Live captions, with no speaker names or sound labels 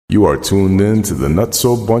You are tuned in to the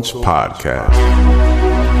Nutso Bunch podcast.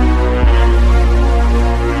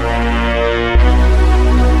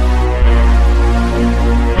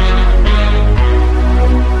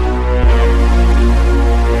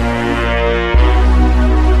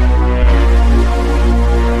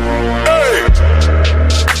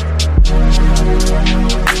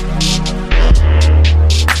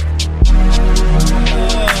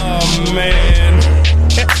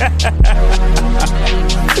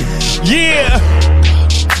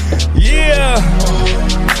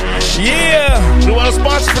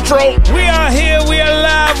 Patrol. We are here, we are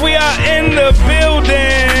live, we are in the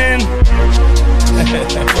building.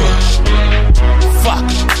 Fuck.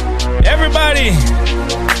 Everybody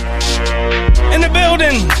in the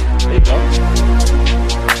building. There you go.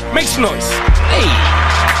 Make some noise. Hey.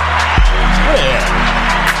 Yeah.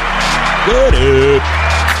 Good.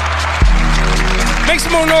 Make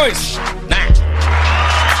some more noise.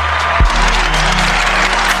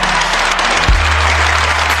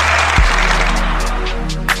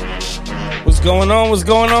 What's going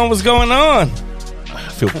on? I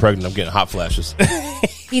feel pregnant. I'm getting hot flashes.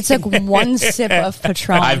 He took one sip of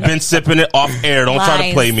Patron. I've been sipping it off air. Don't try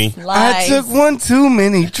to play me. I took one too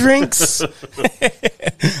many drinks.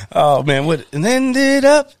 Oh, man. What? And ended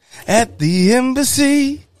up at the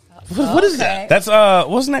embassy. What is that? That's,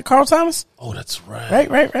 wasn't that Carl Thomas? Oh, that's right.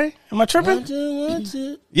 Right. Am I tripping?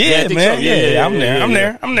 Yeah, man. So. Yeah, I'm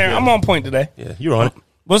there. I'm on point today. Yeah, you're on it.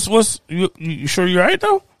 You sure you're right,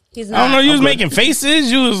 though? He's not. I don't know. You was making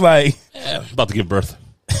faces. You was like, I'm about to give birth.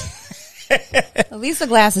 At least the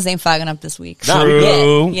glasses ain't fogging up this week.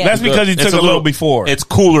 True. Yeah. That's because he took a little before. It's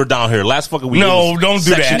cooler down here. Last fucking week. No, don't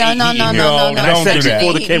do that. No. Don't do that.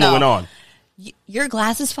 Before the camera went on. Your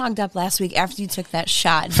glasses fogged up last week after you took that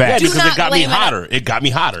shot. Facts. Yeah, because it got me hotter. It got me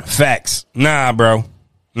hotter. Facts. Nah, bro.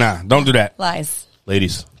 Nah, don't do that. Lies.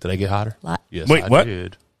 Ladies, did I get hotter? Yes, Wait, what? I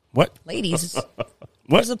did. What? Ladies. What?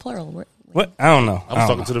 Where's the plural? What? I don't know. I was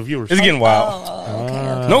talking to the viewers. It's getting wild.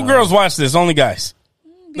 Okay. No girls watch this. Only guys.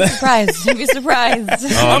 Be surprised. Be surprised.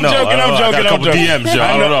 I'm joking. I got a couple DMs, yo.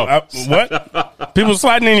 I don't know. What? People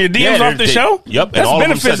sliding in your DMs off the show? Yep. That's and all of them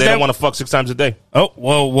benefits said they don't want to fuck 6 times a day. Oh,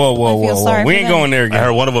 whoa. We ain't going there I again.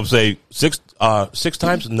 heard one of them say six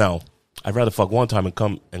times. No, I'd rather fuck 1 time and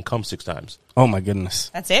come 6 times. Oh my goodness.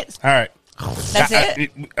 That's it? All right. That's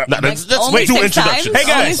it? That's Only way too 6 times? introductions. Hey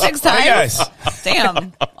guys. Only 6 times? Hey guys.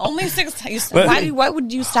 Damn. Only 6 times. But- Why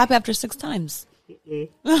would you stop after 6 times?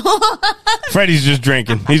 Freddie's just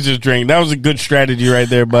drinking. He's just drinking. That was a good strategy right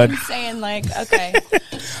there, bud. I'm saying okay.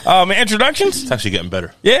 Introductions? It's actually getting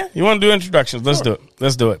better. Yeah? You want to do introductions? Let's do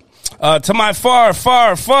it. To my far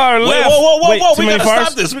left. Whoa. Wait, too We many gotta fars?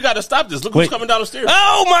 stop this. We gotta stop this. Look who's coming down the stairs.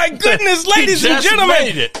 Oh my goodness, ladies and just gentlemen.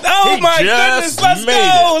 made it. Oh He my just goodness.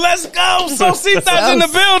 Let's go. Sosita's in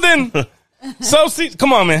the building.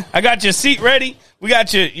 Come on, man. I got your seat ready. We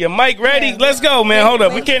got your mic ready. Yeah. Let's go, man. Hold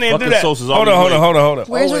up. We can't even do Fucking that. sauce is Hold already on.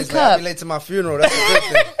 Where's Always, his man. I'll cup? be late to my funeral. That's a good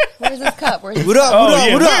thing. Where's his cup? What up? Oh,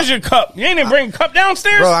 yeah. What up? Where's your cup? You ain't even bring a cup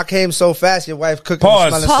downstairs? Bro, I came so fast. Your wife cooking.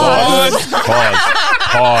 Pause. Pause.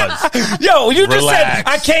 Yo, you just said, Relax.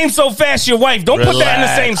 I came so fast, your wife. Don't put that in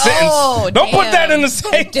the same sentence. Oh, Don't put damn. that in the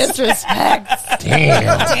same Disrespect.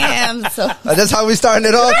 Damn. So That's how we starting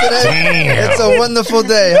it off today. It's a wonderful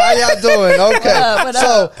day. How y'all doing? Okay. What up?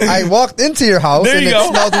 So I walked into your house There and you it go.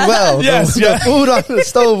 smelled well. Yes, the yes. food on the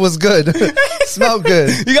stove was good. Smelled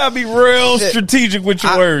good. You gotta be real Shit. strategic with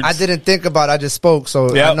your words. I didn't think about it. I just spoke,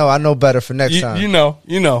 so Yep. I know better for next time. You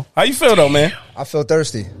know. How you feel though, man? I feel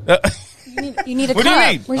thirsty. you need a What do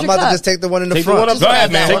cup. you need? Where's I'm your about cup? to just take the one in the Take the front. one up. Go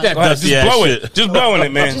ahead, man. Take that Go ahead. Just dusty ass blow shit. it. Just blowing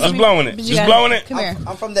it, man. Just blowing it. But you Just gotta- blowing it. Come here.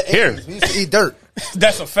 I'm from the 80s. Here. We used to eat dirt.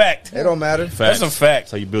 That's a fact. It don't matter. That's a fact.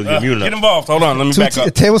 That's how you build your immunity. Get involved. Hold on. Let me back A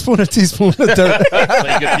up. tablespoon or teaspoon of dirt. That's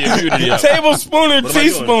how you get the immunity up. Tablespoon or What am I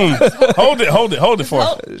teaspoon. Hold it for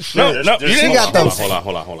us. No. You didn't got them.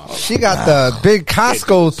 Hold on. She got the big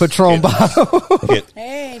Costco Patron bottle.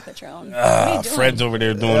 Hey, Patron. What are you doing? Fred's over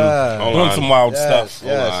there doing Hold on. some wild stuff.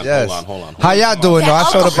 Hold on. How y'all doing though? I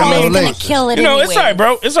showed up a Alcohol little is gonna late. kill it You know, anyway. it's all right,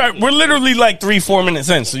 bro. It's all right. We're literally like 3-4 minutes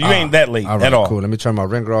in, so you ain't that late All right, at all. cool. Let me turn my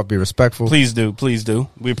ringer off. Be respectful. Please do.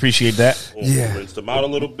 We appreciate that. Yeah. Rinse them out a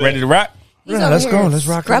little bit. Ready to rock? He's Yeah, over let's here go. Let's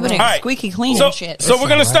rock and Scrubbing roll. it All right. squeaky clean So, and shit. so we're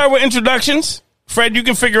gonna start with introductions. Fred, you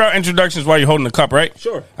can figure out introductions while you're holding the cup, right?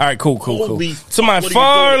 Sure. All right, cool. Holy To my what are you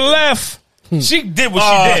far doing? left, she did what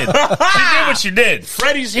she did. She did what she did.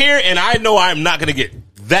 Freddie's here, and I know I'm not going to get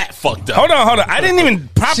that fucked up. Hold on. I didn't even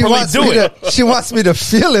properly do it. She wants me to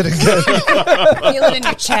feel it again. Feel it in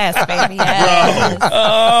your chest, baby. Yes.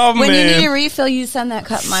 Oh, When man. you need a refill, you send that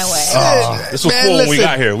cup my way. This was Man, full when we listen,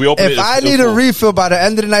 got here. We opened it. If I it was need a full. refill by the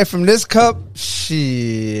end of the night from this cup,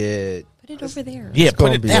 shit. Put it over there. Yeah, put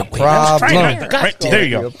gonna it be that a way. That's right, problem. right there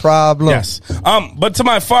you A go. problem. Yes. But to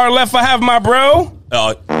my far left, I have my bro.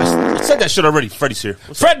 I said that shit already. Freddie's here.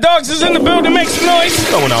 What's Fred Dogs is in the building. Make some noise.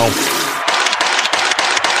 going on?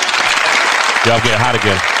 Y'all getting hot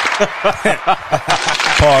again.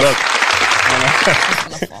 Pause.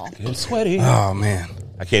 Getting sweaty. Oh, man.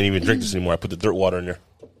 I can't even drink this anymore. I put the dirt water in there.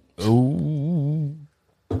 Ooh.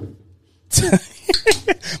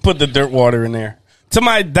 Put the dirt water in there. To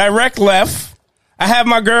my direct left, I have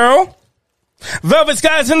my girl. Velvet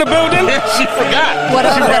Sky's in the building. She forgot. What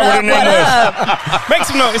up? She forgot What what up? her name What was. up? Make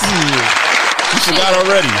some noise. She forgot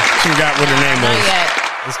already. She forgot what her name Not was. yet.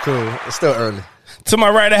 It's cool. It's still early. To my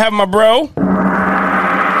right, I have my bro.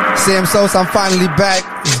 Sam Sos, I'm finally back.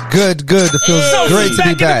 It's good. It feels Sos great is to be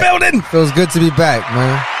back in the back. building. Feels good to be back,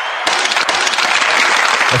 man.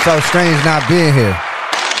 It felt strange not being here.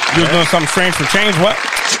 You was doing something strange for change. What?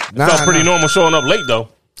 Felt pretty normal showing up late though.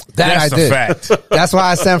 That That's I a did. fact. That's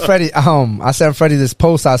why I sent Freddie. I sent Freddie this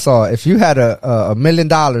post I saw. If you had $1 million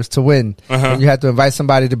to win, and you had to invite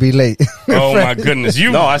somebody to be late. Oh my goodness!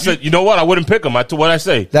 You. No, I said, you know what? I wouldn't pick him. What I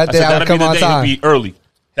say? That I day said, I would that'd come be the on day time. he'd be early.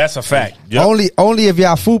 That's a fact. Yep. Only if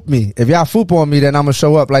y'all foop me. If y'all foop on me, then I'm gonna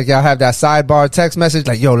show up. Like y'all have that sidebar text message,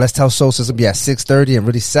 like, "Yo, let's tell Sosa to be at 6:30 and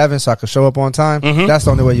really 7, so I can show up on time." That's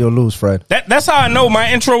the only way you'll lose, Fred. That's how I know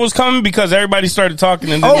my intro was coming because everybody started talking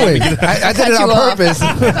and then Always, I did it Cut on you off. purpose.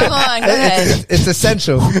 Come on, go ahead. It's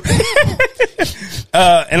essential.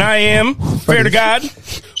 and I am fair to God.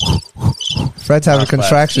 Fred's having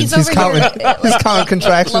contractions. He's He's over counting. here. He's counting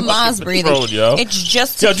contractions. Lamaze breathing. Road, yo. It's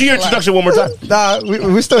just Yo, do your tequila. introduction one more time. Nah,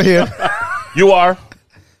 we're still here. You are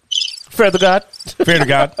fair to God. Fair to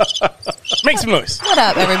God. Make some noise. What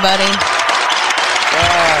up, everybody?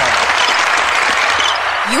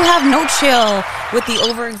 You have no chill with the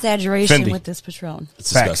over-exaggeration Fendi. with this Patron.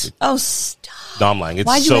 It's Facts. disgusting. Oh, stop. No, I'm lying. It's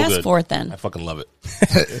Why'd you so ask good. for it then? I fucking love it.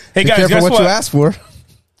 Hey Be guys, careful guess what what? you asked for.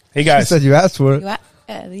 Hey You guys, said you asked for it.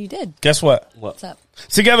 You did. guess what? What's up?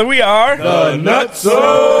 Together we are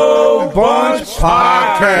Nutso Bunch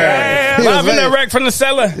Podcast. He was live and waiting- direct from the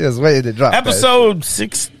cellar. he was waiting to drop that. Episode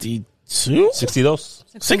 62? 60 those.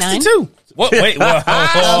 62. What? Wait. Well, I'm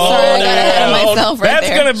sorry, I got ahead of myself right that's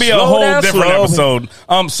there. going to be a Slow whole down, different slow.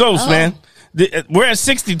 episode. Man, we're at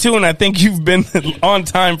 62, and I think you've been on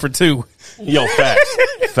time for 2. Yo,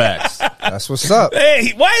 facts. That's what's up.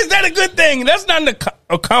 Hey, why is that a good thing? That's not an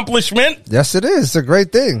accomplishment. Yes, it is. It's a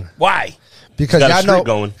great thing Why? because Got a y'all streak know.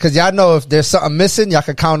 going. Because y'all know if there's something missing, y'all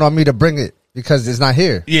can count on me to bring it because it's not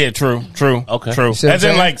here. Yeah, true. Okay. True. see what As I'm in,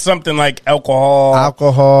 saying? like, something like alcohol.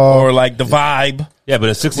 Alcohol. Or, like, the vibe. Yeah, but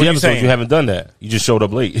at 60 What you episodes, saying? you haven't done that. You just showed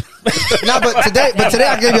up late. No, but today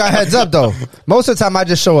I gave y'all a heads up though. Most of the time I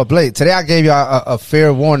just show up late. Today I gave y'all a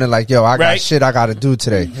fair warning, like, yo, I got Right. shit I got to do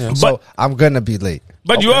today, so But- I'm gonna be late.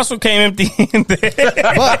 But you also came empty. But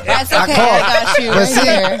That's I okay. called. I got you But right see,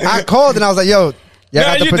 here. I called and I was like, yo. Y'all No,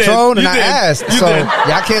 got the you did. Patron, and You I did. asked. You So did.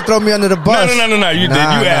 y'all can't throw me under the bus. No. You did. You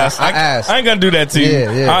asked. I asked. I ain't gonna do that to you.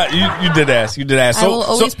 Yeah. You did ask. You did ask. I will So,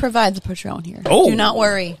 always provide the Patron here. Oh. Do not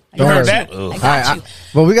worry. I Don't got worry. Heard that? you. I got All right, you.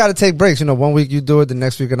 but we got to take breaks. You know, 1 week you do it, the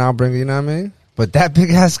next week and I'll bring it. You know what I mean? But that big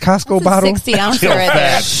ass Costco That's a bottle. 60 ounce Yo, right there.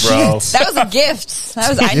 facts, bro. That was a gift.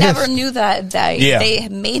 I never knew that Yeah. they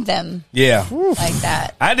made them yeah. like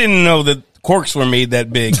that. I didn't know that corks were made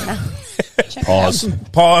that big. Check Pause.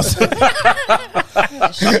 Pause. It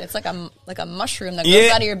out. Shit, it's like a mushroom that grows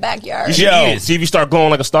Yeah. out of your backyard. You should Yo. eat it. See if you start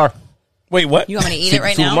glowing like a star. Wait, what? You want me to eat See it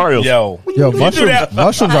right Super now? Mario. Yo. Yo, do mushrooms that? are the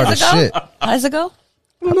How's it go? shit. How does it go?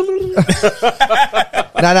 No.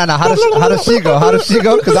 How does she go? How does she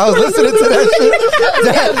go? Because I was listening to that shit.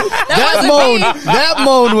 That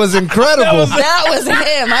moan was incredible. That was him.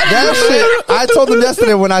 I didn't That shit. I told him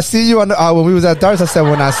yesterday when I see you on the when we was at Darts, I said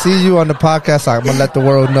when I see you on the podcast, I'm gonna let the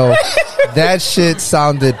world know. That shit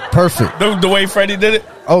sounded perfect. The way Freddie did it?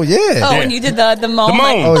 Oh yeah. Oh, when you did the moan. The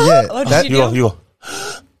moan. Oh yeah. What That- did You you go, do? you go.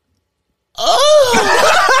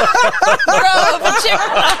 Bro, but chick,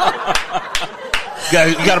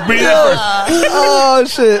 You gotta breathe in first. oh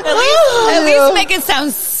shit. at least make it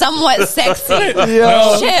sound somewhat sexy.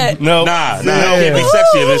 Yo. Shit. No. Nah, it Yeah. can't be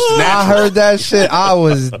sexy if it's I natural. heard that shit. I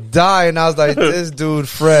was dying. I was like, this dude,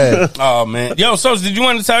 Fred. Oh, man. Yo, so did you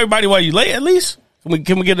want to tell everybody why you late at least?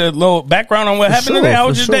 Can we get a little background on what happened sure, today? How for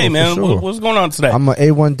was your sure, day, for man? sure. What's going on today? I'm an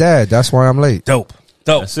A1 dad. That's why I'm late. Dope.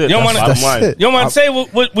 So That's it. you don't That's want bottom line. to. You don't want to say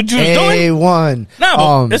what you was doing. A1.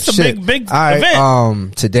 No, but it's a shit. big All right,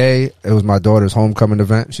 event. Today it was my daughter's homecoming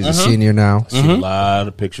event. She's a senior now. See a lot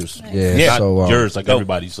of pictures. Yeah. Yeah. So Yours, like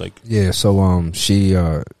everybody's, like yeah. So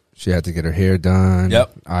she had to get her hair done.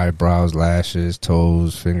 Yep. Eyebrows, lashes,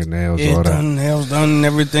 toes, fingernails, all Yeah, that. done, nails done,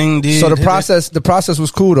 everything did. So the process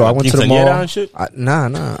was cool though. I went to the mall. and shit?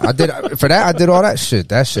 Nah. I did for that. I did all that shit.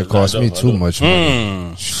 That shit cost me too much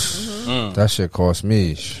money. That shit cost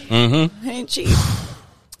me. Ain't cheap.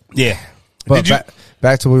 Yeah. But Did you?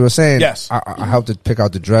 back to what we were saying. Yes. I helped her pick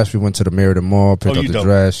out the dress. We went to the Meriden Mall, picked out you the dope.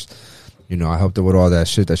 dress. You know, I helped her with all that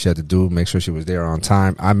shit that she had to do. Make sure she was there on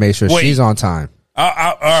time. I made sure Wait. she's on time All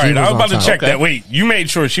right. She was I was on about to time. check Okay. that. Wait, you made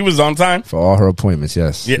sure she was on time? for all her appointments.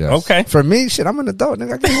 Yes. Yeah, yes. okay. For me, shit, I'm an adult.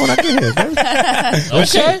 Nigga, I get when I get here. Baby.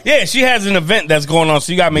 okay. Yeah, she has an event that's going on,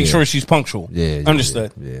 so you got to make sure she's punctual. Yeah,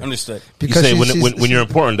 Understood. yeah. Understood. You Because say she's- when you're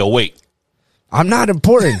important, they'll wait. I'm not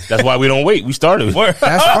important. That's why we don't wait. We started. Word.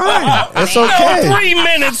 That's fine. It's No, okay. 3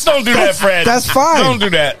 minutes. Don't do that, Fred. That's fine. Don't do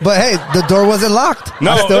that. But hey, the door wasn't locked.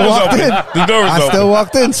 No, I it still was walked open. in. The door was I open. still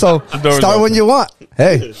walked in. So door was start when open. you want.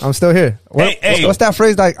 Hey, I'm still here. Hey. What's that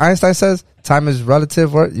phrase like Einstein says? Time is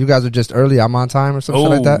relative. Or you guys are just early. I'm on time or something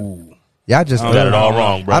like that. Ooh. Yeah, I just You got it all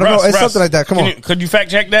wrong, bro. I don't know. It's Russ, something like that. Come on. Could you fact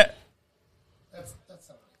check that?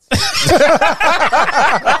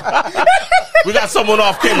 We got someone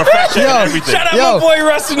off camera fact checking Yo, everything. Shout out Yo. my boy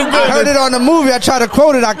Russ in the I building. heard it on the movie. I try to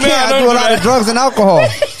quote it. I can't. Nah, I don't do a do lot that. of drugs and alcohol.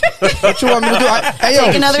 What you want me to do? Hey, yo,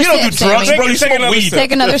 Take another you don't do sip, drugs, Sammy. bro. You Take smoke another weed. sip.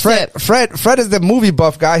 Take another sip. Fred is the movie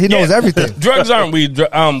buff guy. He knows Yeah. everything. Drugs aren't weed.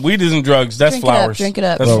 Weed isn't drugs. That's Drink it up, flowers. drink it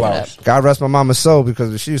up, That's drink it flowers. God rest my mama's soul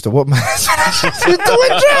because she used to whoop my ass. She's doing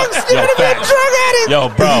drugs. You Yo, would have been facts. drug addict. Yo,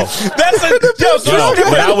 bro. That's a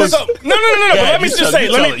Yo, when I was- no. But Yeah, let me you just tell- say,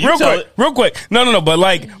 you tell it, you tell it. real quick. No. But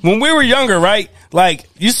like when we were younger, right? Like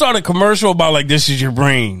you saw the commercial about like this is your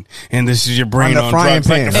brain and this is your brain On the on frying drugs.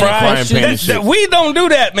 Like pan. the And the frying pan and shit. We don't do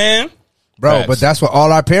that, man. Bro, Facts. but that's what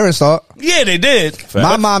all our parents thought. Yeah, they did.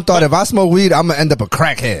 My mom thought if I smoke weed, I'm gonna end up a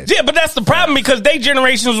crackhead. Yeah, but that's the problem because they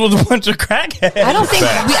generations was a bunch of crackheads.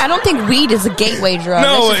 I don't think weed is a gateway drug.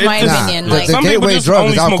 No, That's just my it's just- opinion. Nah, Like, the Some people gateway just drug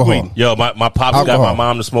only is smoke alcohol. weed. Yo, my pops got Alcohol. my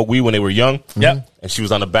mom to smoke weed when they were young. Yep. And she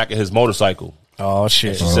was on the back of his motorcycle. Oh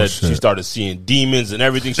shit. She said she started seeing demons and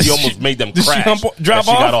everything. She almost made them Did she crash. drop And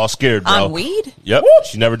she got off? all scared, bro. on weed? Yep.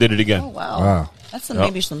 She never did it again. Oh wow. Wow. That's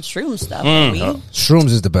maybe some shroom stuff. Weed. Shrooms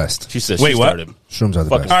is the best. She said Wait, she what? started. Shrooms are the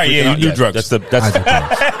Fucking best. All right, yeah, freaking you out. do drugs. That's the I do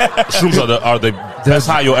drugs. shrooms are the best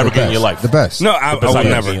high you'll ever The get in best. your life. The best. No, I The best would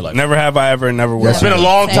idea never. in your life. Never have I ever. Never will. Yes, It's been a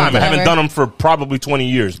long Same, time. I haven't whatever. done them for probably 20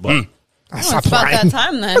 years, but Oh, it's about that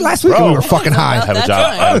time then. Last week Bro. we were fucking high. About have a that job.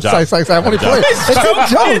 time. I have a job. It's like I'm only playing. It's a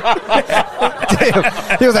joke.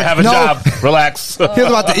 Damn. He was like, I have a no. job. Relax. He was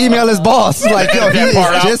about to email his boss. Like, yo, he That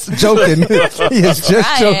part out. is just joking. He is just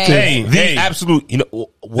Right. joking. Hey, The hey. absolute. You know,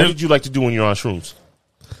 what did you like to do when you're on shrooms?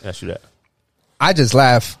 Ask you that. I just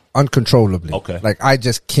laugh uncontrollably. Okay. Like, I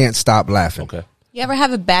just can't stop laughing. Okay. You ever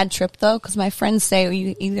have a bad trip though? Because my friends say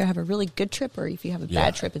you either have a really good trip or if you have a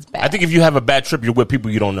bad trip, it's bad. I think if you have a bad trip, you're with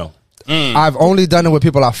people you don't know. I've only done it with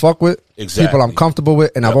people I fuck with, Exactly. people I'm comfortable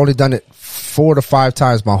with, and I've only done it 4 to 5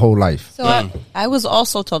 times my whole life. So I was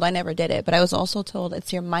also told, I never did it, but I was also told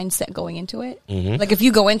it's your mindset going into it. Mm-hmm. Like if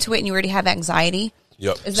you go into it and you already have anxiety,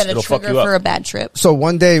 Yep. is that It'll a fuck trigger you up. for a bad trip? So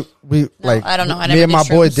one day we I don't know. I me never and my did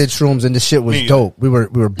boy shrooms. did shrooms and the shit was Me either. dope. We were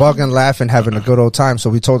bugging, laughing, having a good old time. So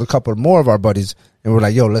we told a couple more of our buddies and we're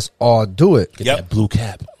like, yo, let's all do it. Get Yep. that blue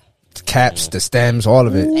cap. Caps, the stems, all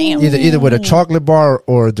of it. Damn. Either with a chocolate bar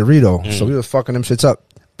or a Dorito. So we were fucking them shits up.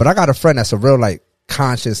 But I got a friend that's a real like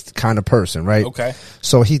conscious kind of person, right? Okay.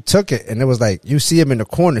 So he took it and it was like, you see him in the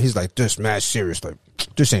corner, he's like, this mad serious, like,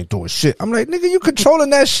 this ain't doing shit. I'm like, nigga, you controlling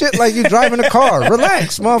that shit like you driving a car.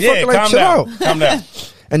 Relax, motherfucker, Yeah, like calm chill down. out. Calm down.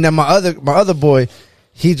 And then my other boy,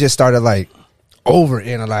 he just started like over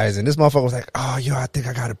analyzing. This motherfucker was like, oh yo, I think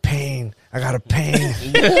I got a pain.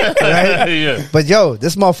 Right? Yeah. But yo,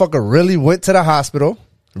 this motherfucker really went to the hospital,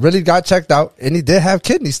 really got checked out, and he did have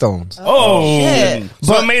kidney stones. Oh, shit.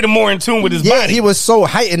 so it made him more in tune with his Yeah, body. he was so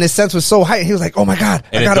heightened. His sense was so heightened. He was like, "Oh my god,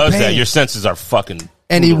 And I it got a does pain." that. Your senses are fucking.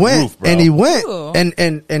 and he through the went, roof, bro. and he went, Ooh.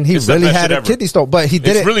 and he It's the really best had shit a ever. kidney stone. But he did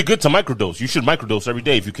It's it really good to microdose. You should microdose every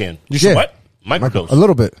day if you can. You should yeah. what? Microdose. a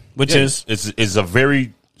little bit. Which Yeah. is is a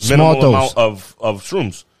very Small minimal dose. amount of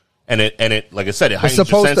shrooms, and it like I said, it It's heightens your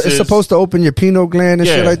supposed to. senses. It's supposed to open your pineal gland and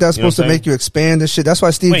Yeah, shit like that. It's you know supposed to what I'm make you expand and shit. That's why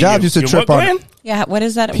Steve wait, Jobs used to your trip what on gland? Yeah, what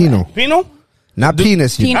is that? pineal. Penal? Not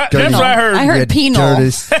penis, you Penal. dirty. That's what I heard. I heard you penal.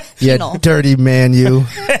 You dirty man, you.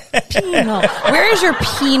 Penal. Where is your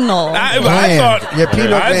penal? I Man, thought your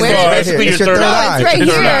penal I gland thought- is right basically here. It's your your third third eye. eye. It's right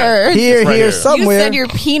It's here. Here, right here, here. You somewhere. said your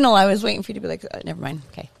penal. I was waiting for you to be like, never mind.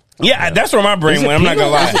 Okay. Yeah, that's where my brain went. I'm not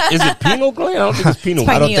gonna lie. Is it penal gland? I don't think it's penal. It's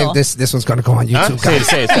I don't Pineal. think this one's gonna go on Huh? YouTube. Say it, guys.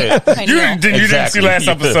 say it, say it. Pineal. You didn't Exactly. see last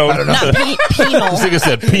episode. Not penal. This nigga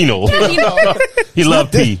said penal. Penal. He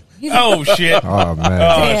loved pee. Oh shit. Oh man.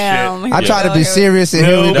 Damn. I try to be serious, and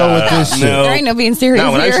here we go with this shit. No. There ain't no being serious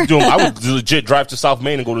Now, when I used here. to do them, I would legit drive to South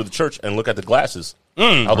Main and go to the church and look at the glasses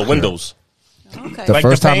out the windows. Okay. The Like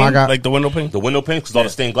first the time pane? I got, like the window pane. The window pane, because all the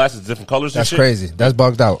stained glasses, different colors and that's shit. crazy. That's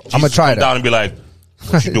bugged out. I'm gonna Jesus try come down that. and be like,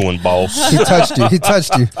 what you doing, boss? He touched you. He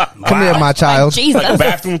touched you. Come here, my child. Jesus.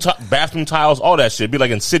 bathroom tiles, all that shit. Be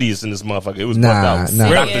like Insidious in this motherfucker. It was Nah, bugged out. nah.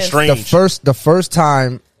 Doctor Serious. Strange. The first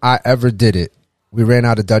time I ever did it, we ran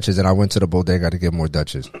out of Dutchess, and I went to the bodega to get more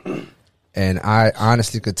Dutchess. And I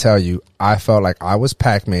honestly could tell you, I felt like I was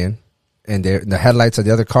Pac-Man, and the headlights of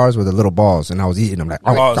the other cars were the little balls, and I was eating them like,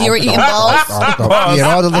 Balls. You were eating balls? eating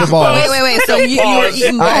all the little balls. Wait. So you were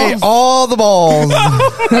eating I ate balls? all the balls.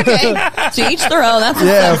 Okay. To each their own. That's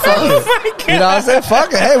Yeah, what's fuck up. it. You know what I'm saying?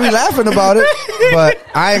 Fuck it. Hey, we laughing about it, but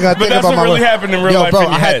I ain't gonna think that's about what my really happened in real life bro,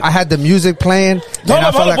 in your head. I had the music playing, and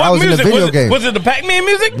I felt like I was in a video game. Was it the Pac-Man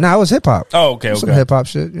music? Nah, it was hip hop. Oh, okay, Some okay. hip hop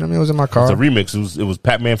shit. You know what I mean? It was in my car. It's a remix. It was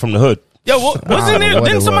Pac-Man from the Hood. Yo, I wasn't don't know it? what it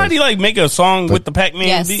Didn't somebody was. like make a song with the Pac-Man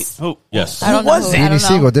Yes. beat? Who? Yes. I don't know. was who- it? I Beanie don't know.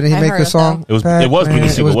 Siegel. Didn't he I make heard the it, song? It was Pac-Man. Beanie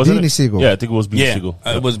Siegel, It was wasn't Beanie it? Siegel. Yeah, I think it was Beanie Yeah, Siegel.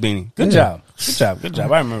 it was Beanie. Good Yeah. job. Good job. Good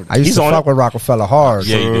job. I remember. I used He's to on fuck it. with Rockefeller hard.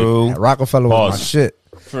 Yeah, you did. True. Rockefeller was my Pause. shit.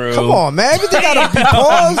 True. Come on, man. Everything gotta be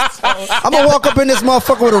paused. I'm gonna walk up in this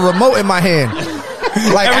motherfucker with a remote in my hand.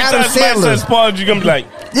 Like Every Adam time somebody says Sandler. pause, you're gonna be like,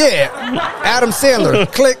 Yeah. Adam Sandler.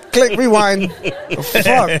 Click, rewind.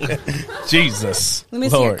 Fuck. Jesus. Let me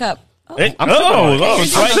see your Lord. cup. Hey, I'm sipping on it.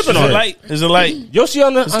 it's I'm light. sipping Is on it it. light? Is it light? Yoshi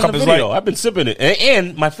on the cup is video. light. I've been sipping it.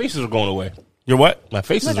 And my faces are going away. You're what? My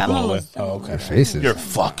faces Look, are I'm going away. almost done. Oh, okay. Faces. You're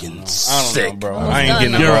fucking I don't sick. know, bro. I ain't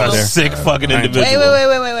getting done. You're involved a there. sick fucking I ain't-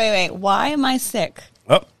 individual. Wait. Why am I sick?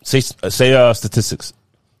 Oh, Say statistics.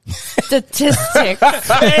 Statistics. hey,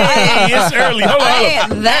 it's early. Hold I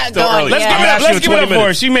on. ain't that Still going early. Let's yet. give it up. I'm Let's asking give it 20 up for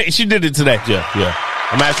her. minutes. She did it today. Yeah.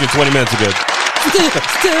 I'm asking you 20 minutes ago.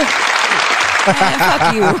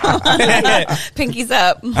 Fuck you. Pinkies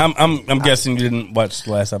up. I'm guessing you didn't watch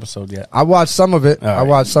the last episode yet. I watched some of it. All I right.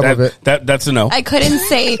 watched some of it. That's a no. I couldn't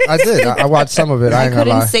say. I did. I watched some of it. I I ain't gonna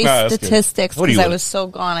couldn't lie. say No, that's good. statistics What are because you, I was so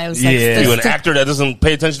gone. I was like, Yeah. You an actor that doesn't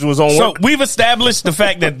pay attention to his own So work? we've established the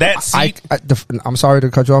fact that seat. I'm sorry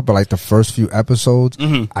to cut you off, but like the first few episodes,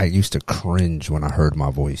 I used to cringe when I heard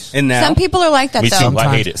my voice. and now Some people are like that Me though. too.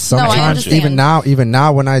 I hate it. Sometimes, understand. even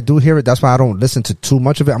now, when I do hear it, that's why I don't listen to too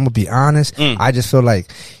much of it. I'm gonna be honest. I just feel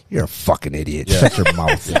like you're a fucking idiot. Shut your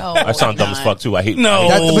mouth. No, I sound dumb not. as fuck too. I hate No.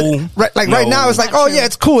 Right now, it's like, oh yeah,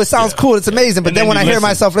 it's cool. It sounds cool. It's amazing. But And then then when you I hear listen.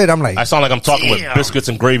 myself later, I'm like, I sound like I'm talking with biscuits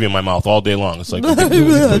and gravy in my mouth all day long. It's like wait,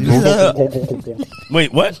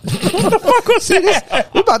 what? What the fuck was that?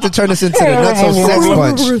 we're about to turn this into the Nutso sex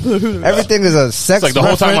punch. Everything is a sex. it's like the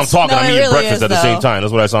whole time I'm reference. talking, No, I'm it eating really breakfast is, at the same though. time.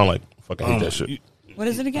 That's what I sound like. Fucking hate that shit. What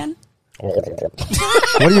is it again? What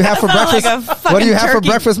do you have for Sound like breakfast? a What do you have fucking for turkey.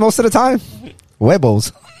 breakfast most of the time?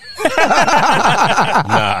 Huevos.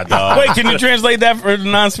 Nah, dog. Wait, can you translate that for the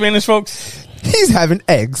non-Spanish folks? He's having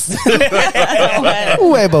eggs.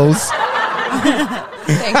 Huevos.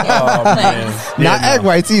 Thank you. Thanks. Not egg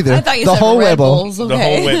whites either. I thought you the said whole Red huevo. Bulls. The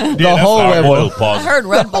Okay. whole way. The whole Hard huevo. boiled. I Pause. heard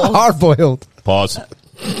Red Bulls. Hard boiled. Pause.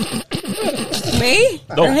 Me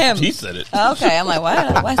No, or him? he said it. Okay, I'm like,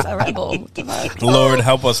 what? Why's a Red Bull? What the fuck? Lord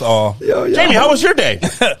help us all. Jamie, how was your day?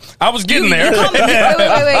 I was getting You there. call me,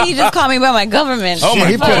 wait. He just called me by my government. Oh, my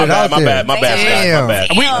He God. put it out My there. bad. My bad. Damn. My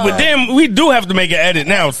bad. But then we do have to make an edit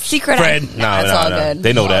now. Secret. Fred. No, It's all good.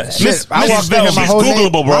 They know It's all that. good. Shit. Miss I walked in here, my She's whole name-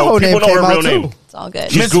 Googleable, my bro. whole People name know her came real out, name. too. It's all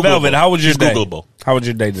good. She's Miss Googleable. Velvet, how was your She's day? Googleable. How was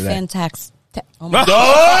your day today? Fantax. Oh my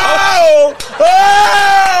Oh!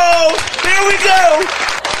 Oh! Here we go!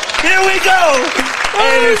 Here we go!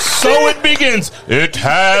 And so it begins. It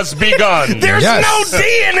has begun. There's Yes. no D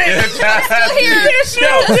in it. There's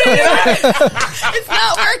no D in it. It's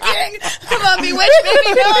not working. Come on, Bewitch,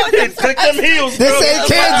 baby, no. Click them heels. This bro. ain't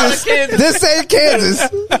Kansas. This ain't Kansas.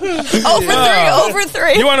 Over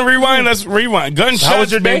three. You want to rewind? Let's rewind. Gunshots How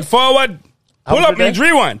was your day? means forward. How Pull was up your means day?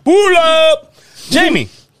 rewind. Pull up. Jamie,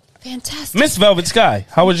 Fantastic. Miss Velvet Sky,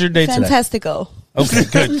 how was your day today? Fantastico. Okay,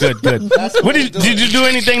 good. What did you do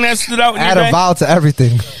anything that stood out in Add your a day? vowel to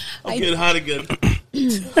everything. I'm getting hot again.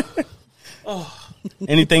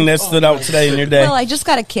 Anything that stood out today in your day? Well, I just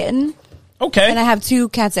got a kitten, Okay. and I have two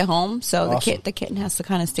cats at home, so the kitten has to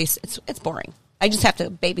kind of stay. It's boring. I just have to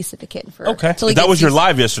babysit the kid for. Okay. till he That gets was your used-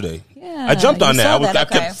 live yesterday. Yeah, I jumped on you that. saw I that,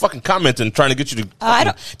 okay. kept fucking commenting, trying to get you to. I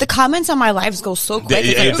don't. The comments on my lives go so quick. Yeah,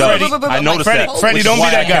 It's it like, does. I noticed Freddie, that. Freddie, Which don't is be why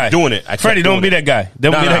I that guy. kept doing it. I kept Freddie, don't doing be it. that guy.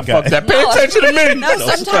 Don't be that Fuck guy. that. Pay attention to me. No,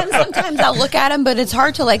 sometimes I'll look at them, but it's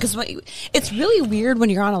hard to like because it's really weird when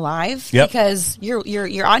you're on a live Yep. because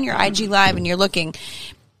you're on your IG live and you're looking.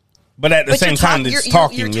 But at the same time, it's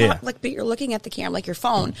talking. But you're looking at the camera like your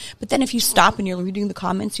phone. But then if you stop and you're reading the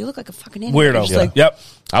comments, you look like a fucking idiot. You're Weirdo. just like, Yep.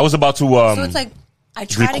 I was about to so it's like I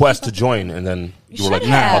try request to to join, and then you were like, should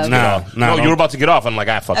 "Nah, have. about to get off." Nah, No, don't. you were about to get off. I'm like,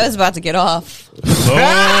 "Ah, fuck I it." was about to get off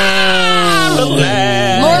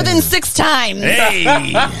Relax. more than 6 times. Hey.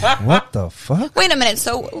 What the fuck? Wait a minute.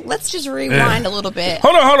 So let's just rewind a little bit.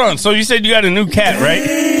 Hold on. So you said you got a new cat, right?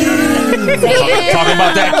 Talking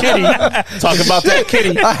about that kitty. Talking about that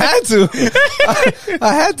kitty. I had to.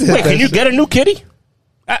 I had to. hit Wait, that can you shit. get a new kitty?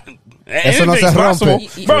 Eso no Anything's se possible.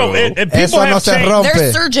 rompe. Bro, people Eso no have se changed. rompe.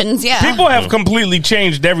 They're surgeons, yeah. People have completely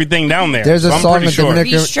changed everything down there. There's a so I'm song pretty in sure.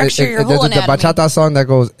 Dominican. Restructure your There's whole a the anatomy. bachata song that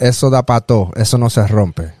goes "Eso da pato, eso no se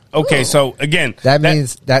rompe." Okay, so again, That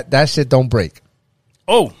means that shit don't break.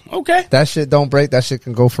 Oh, okay. That shit don't break. That shit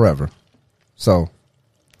can go forever. So,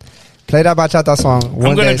 play that bachata song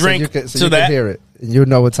one gonna day drink so to you can that. hear it. You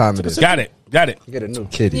know what time it is. Got it. You get a new You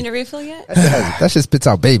kitty. need a refill yet? That shit spits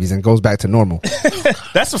out babies and goes back to normal.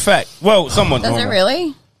 That's a fact. Well, somewhat. Does it normal.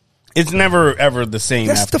 really? It's never ever the same.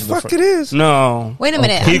 That's after the fuck fir- it is. No. Wait a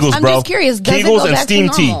minute. Kegels, I'm bro. just curious. Does it Kegels go and back steam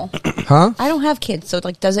to tea. normal? Huh? I don't have kids, so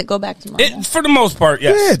like, does it go back to normal? For the most part,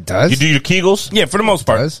 yes. Yeah, it does. You do your Kegels? Yeah, for the most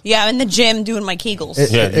part. Does. Oh, Yeah, I'm in the gym doing my Kegels.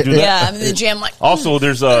 Yeah, you do that. Yeah, I'm in the gym like. Also,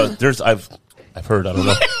 there's I've heard, I don't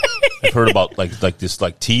know. I've heard about like this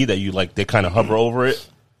like tea that you like, they kind of hover over it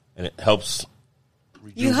and it helps.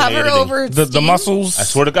 You hover rejuvenate everything. over The steam? muscles. I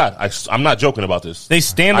swear to God, I'm not joking about this. They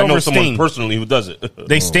stand I know over someone steam. personally who does it.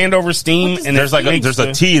 They stand over steam, and there's it like makes there's a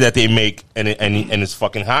the- tea that they make and it's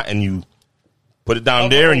fucking hot and you put it down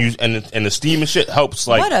there and and the steam and shit helps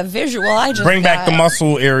like What a visual I just bring back got. the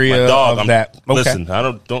muscle area my dog. of that. Okay. Listen, I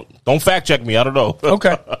don't fact check me. I don't know.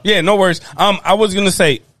 Okay. Yeah, no worries. I was gonna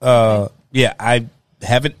say, yeah, I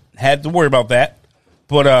haven't had to worry about that,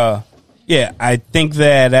 but yeah, I think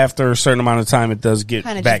that after a certain amount of time, it does get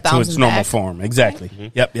Kinda back just to its bounces normal back. form.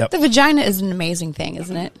 Exactly. Yep. The vagina is an amazing thing,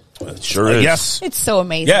 isn't it? It sure is. Yes. It's so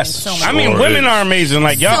amazing. Yes, So I mean Sure women is. are amazing.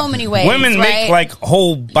 Like y'all, So many ways, women make right? like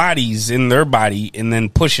whole bodies in their body and then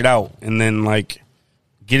push it out and then like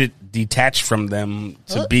get it detached from them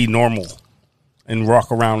to be normal and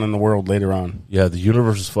walk around in the world later on. Yeah, the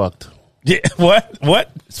universe is fucked. Yeah,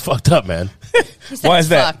 what? It's fucked up, man. He said Why it's is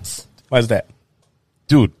that? fucked. Why is that?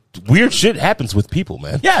 Dude, weird shit happens with people,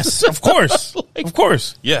 man. Yes, of course, of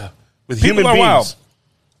course. Yeah. With People human are beings. wild.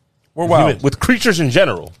 We're wild. Human- with creatures in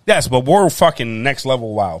general. Yes, but we're fucking next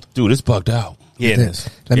level wild. Dude, it's bugged out. Yeah, it is.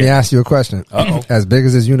 Let me Yeah. ask you a question. As big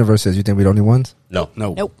as this universe is, you think we're the only ones? No.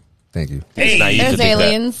 No. Nope. Thank you. Hey, Naive to There's think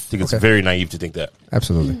aliens. that. I think it's Okay. very naive to think that.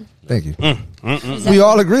 Absolutely. Thank you. Mm. We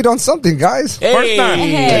all agreed on something, guys. First time.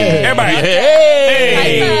 Hey. Everybody.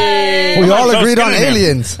 Hey. We all Just agreed on kidding him.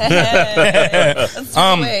 aliens.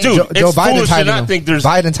 Dude, Joe it's Biden's foolish to hiding not them. think there's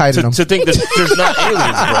Biden's hiding them. to think that there's not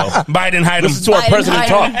aliens, bro. Biden hide him. Listen to our Biden president hide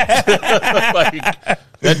talk. Like,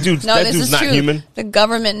 that dude's No, that this dude's is not true. human, The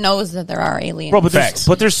government knows that there are aliens. bro. But Facts.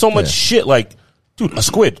 there's so much Yeah. shit. Like, dude, a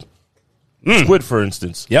squid, squid, for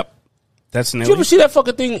instance. Yep. That's an Did you ever see that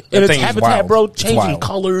fucking thing in its thing is habitat, wild. bro? It's Changing wild.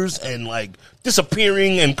 colors and like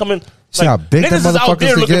disappearing and coming. See how big them niggas is out motherfuckers there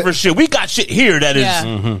can looking get? for shit. We got shit here that is Yeah.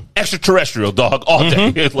 Mm-hmm. extraterrestrial, dog, all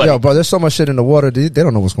day. It's like, Yo, bro, there's so much shit in the water. They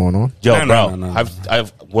don't know what's going on. yo, No, bro,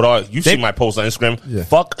 no. you've seen my post on Instagram. Yeah.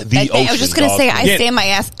 Fuck the That thing- ocean. I was just gonna dog. say, I Yeah. stay my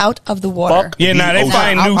ass out of the water. Fuck Yeah, nah, the they ocean.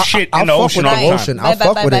 find new shit in the fuck ocean with all the the ocean. time. I'll Bye,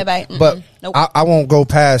 fuck bye, with bye, it, bye. but Nope. I won't go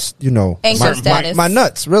past Anchor my, status. my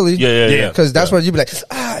nuts. Really, Yeah. Because that's where you be like,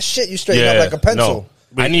 shit, you straighten up like a pencil.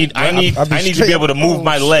 No. I need I'll be to be straight able to up. move Oh,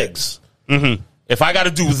 my shit. legs. Mm-hmm. If I got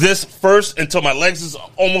to do this first until my legs is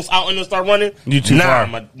almost out and then start running, You too far.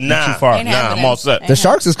 Nah, You too far. Ain't Nah, I'm happening. all set. The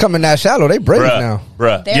sharks is coming that shallow. They brave now.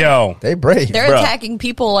 Bruh. They're- Yo. They brave. They're Bruh. attacking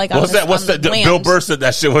people like What's on that? the, What's on that? the Bill land. Burr said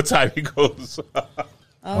that shit one time. He goes,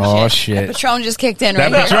 Oh, shit. The Patron just kicked in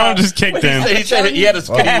That right here. Patron just kicked in. he said he had a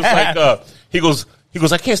skit. He was like, he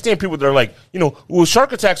goes, I can't stand people that are like, well,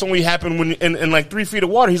 shark attacks only happen when in like 3 feet of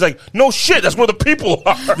water. He's like, no shit, that's where the people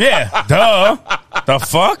are. Yeah, duh. The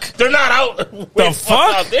fuck? They're not out. The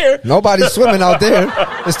fuck? out there? Nobody's swimming out there.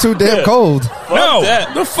 It's too damn Yeah. cold. No.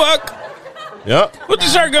 that. The fuck? Yep. What the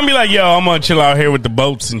shark gonna be like? Yo, I'm gonna chill out here with the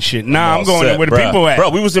boats and shit. Nah, I'm going Set, where the bruh. people at.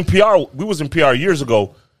 Bro, we was in PR. We was in PR years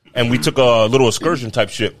ago, and we took a little excursion type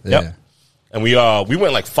shit. Yeah. Yep. And we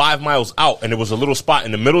went like 5 miles out, and there was a little spot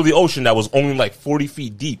in the middle of the ocean that was only like 40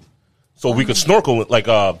 feet deep. So we could snorkel with like,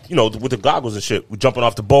 with the goggles and shit. We're jumping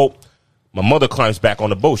off the boat. My mother climbs back on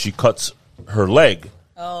the boat. She cuts her leg.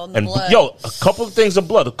 Oh, the and blood. a couple of things of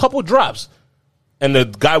blood, a couple of drops. And the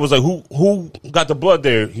guy was like, who got the blood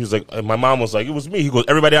there? He was like, and my mom was like, it was me. He goes,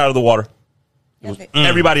 everybody out of the water.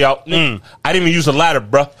 Everybody out. I didn't even use a ladder,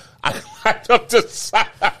 bro. I climbed up the side.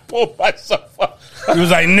 I pulled myself up. He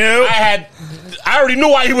was like, nope. I already knew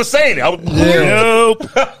why he was saying it. Nope.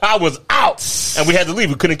 I was out. And we had to leave.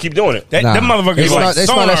 We couldn't keep doing it. That motherfucker They is like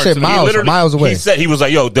smell that shit miles away. He was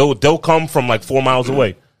like, yo, they'll come from like 4 miles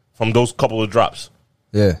away from those couple of drops.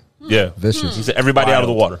 Yeah. Yeah. Vicious. He said, everybody out of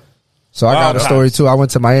the water. So I got a story too. I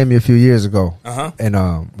went to Miami a few years ago,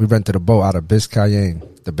 and we rented a boat out of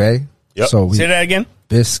Biscayne, the bay. Yep. So Say that again.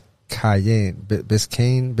 Biscayne.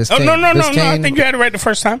 Oh no! I think you had it right the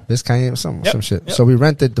first time. Biscayne, some shit. Yep. So we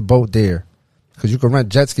rented the boat there because you can rent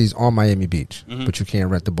jet skis on Miami Beach, but you can't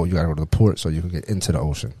rent the boat. You got to go to the port so you can get into the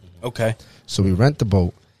ocean. Okay. So we rent the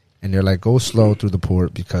boat, and they're like, go slow through the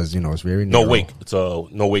port because it's very narrow. No wake. It's a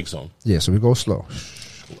no wake zone. Yeah, so we go slow.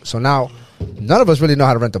 So now, none of us really know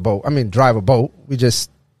how to rent a boat. I mean, drive a boat. We just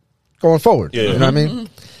going forward. Yeah. You know what I mean?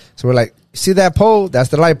 So we're like, see that pole? That's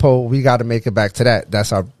the light pole. We got to make it back to that.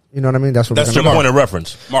 That's our, you know what I mean? That's what That's we're your gonna point of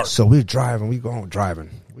reference. Mark. So we driving. We going driving.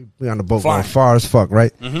 We on the boat Flying. going far as fuck,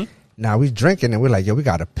 right? Now we drinking and we're like, yo, we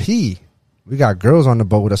got to pee. We got girls on the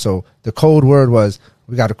boat with us. So the code word was,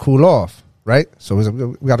 we got to cool off, right? So we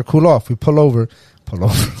got to cool off. We pull over.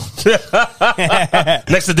 Next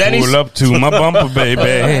to Denny's? Pull up to my bumper, baby.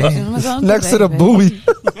 Next to the buoy.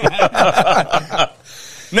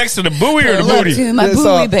 Next to the buoy or the Pull up booty? to my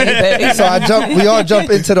buoy, baby. So we all jump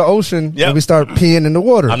into the ocean and we start peeing in the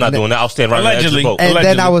water. I'm not doing that. I'll stand right on the edge of the Allegedly. boat. And then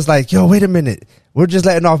Allegedly. I was like, yo, wait a minute. We're just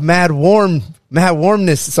letting off mad warmness.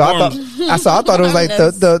 So I thought it was like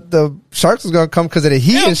the sharks was gonna come because of the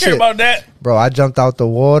heat I don't and care shit. about that. Bro, I jumped out the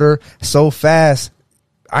water so fast.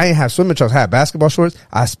 I ain't have swimming trunks. I had basketball shorts.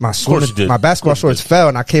 My basketball shorts fell,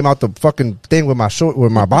 and I came out the fucking thing with my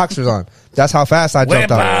boxers on. That's how fast I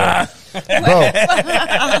jumped out. Bro,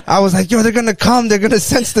 I was like, yo, they're gonna come. They're gonna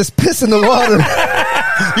sense this piss in the water.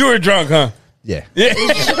 You were drunk, huh? Yeah.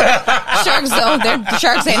 Sharks don't. The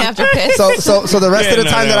sharks ain't after piss. So the rest of the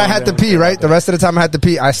time that I had to pee, right? The rest of the time I had to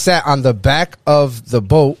pee, I sat on the back of the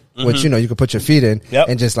boat, which you could put your feet in,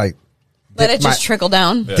 and just like Let it just trickle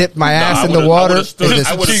down. dip my ass in the water.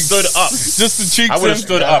 I would have stood up. Just the cheeks. I would have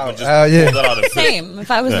stood up and just yeah. pulled that out of the face. Same. If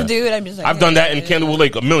I was the dude, I'd be just like, I've done that in Candlewood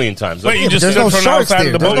Lake a million times. Wait, you just There's stood no from the sharks outside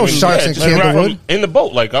there. of the There's boat. no sharks in just Candlewood. in the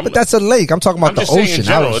boat. Like But that's a lake. I'm talking about I'm the just saying ocean. in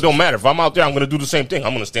general. It don't matter. If I'm out there, I'm going to do the same thing.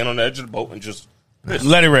 I'm going to stand on the edge of the boat and just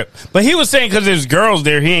Let it rip. But he was saying because there's girls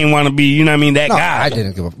there, he ain't want to be, you know what I mean, that No, guy. I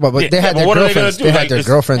didn't give a fuck. But Yeah, they had but their what are they girlfriends. gonna do? They had Like, their it's-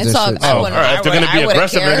 girlfriends and It's all- shit. I So all wouldn't- right, if they're going to be wouldn't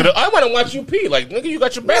aggressive, they're care. going to, I want to watch you pee. Like, nigga, you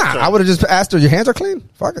got your back I would have just asked her, your hands are clean?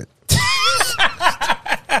 Fuck it.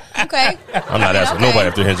 okay. I'm not asking nobody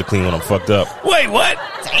if their hands are clean when I'm fucked up. Wait, what?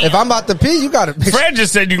 If I'm about to pee, you got to Fred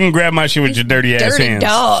just said you can grab my shit with your dirty ass Dirty hands.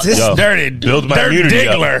 dog. Yo, Dirty. build my dirt immunity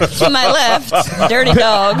up. diggler. To my left, dirty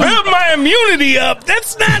dog. Build my immunity up.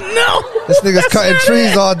 That's not no. This nigga's cutting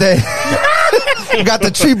trees all day. Got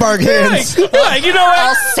the tree bark hands. Like, you know All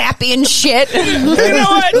what? sappy and shit. You know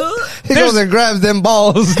what? He goes and grabs them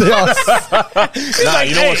balls. They all- Nah,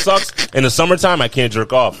 you know what sucks? In the summertime, I can't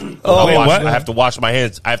jerk off. Wait, what? I have to wash my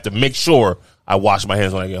hands. I have to make sure I wash my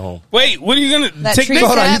hands when I get home. Wait, what are you going to That take tree this?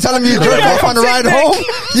 Hold on, you telling me you jerked off on the ride home?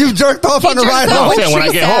 You've jerked off on the ride jerked off I'm home? saying when I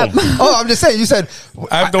tree get sap. home. Oh, I'm just saying. You said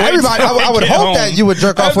I have to wait everybody. till I would get hope home. that you would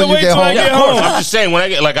jerk I off have when to you wait get till I home. get Yeah, of course. home. I'm just saying when I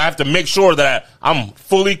get I have to make sure that I'm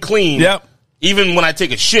fully clean. Yep. Even when I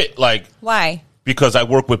take a shit, Why? because I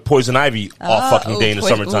work with poison ivy all fucking day in the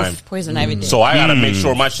summertime. Poison ivy. Day. So I gotta make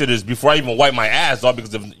sure my shit is before I even wipe my ass off,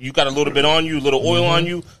 because if you got a little bit on you, a little oil on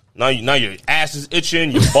you, now your ass is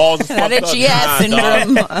itching, your balls is That fucked up. itchy ass Nah,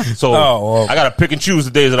 syndrome. dog. So Oh, well. I gotta pick and choose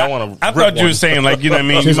the days that I want to. I thought you were saying, like, you know what I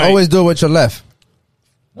mean? You Just might- always do it with your left.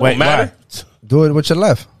 Wait, matter. Do it with your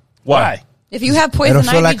left. Why? If you have poison It'll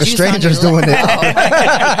feel ivy like a juice on stranger's your doing lip- it.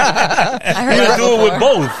 Oh. I heard You that gotta do it with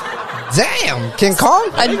before. both. Damn, King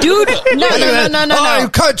Kong. A dude. No. I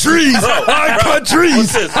cut trees. I cut trees.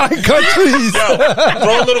 What's this? I cut trees. Yo,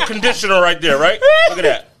 throw a little conditioner right there, right? Look at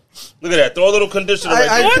that. Look at that. Throw a little conditioner right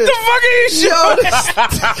there. What the fuck are you showing?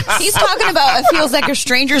 He's talking about it feels like a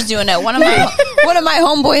stranger's doing it. One of my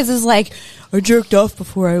homeboys is like, I jerked off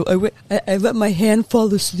before I let my hand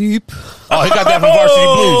fall asleep. Oh, he got that from Varsity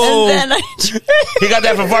Blues. And then He got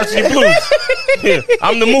that from Varsity Blues. Yeah,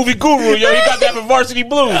 I'm the movie guru, yo. He got that from Varsity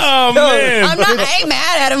Blues. Oh man. I ain't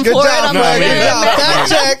mad at him Good for job, it. man. Good I'm job. mad. Fact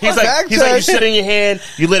check. He's like, Fact you check. sit in your hand,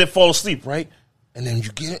 you let it fall asleep, right? And then you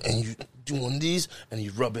get it, and you do one of these, and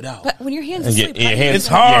you rub it out. But when your hands And asleep, your hands, It's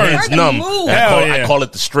hard. Your hands to numb. move. And Hell I yeah. call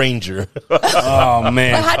it the stranger. Oh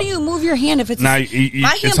man. But how do you move your hand if it's Nah, my hand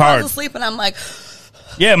it's falls hard. asleep and I'm like,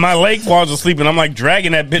 Yeah, my leg falls asleep and I'm like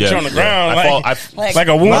dragging that bitch Yeah, on the yeah. ground I like, fall- like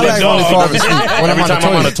a My wounded leg only falls dog. asleep when Every time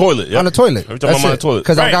I'm on the toilet. Yeah. On the toilet. Every time I'm on the toilet.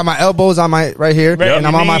 Because Right. I got my elbows on my right here, Right. and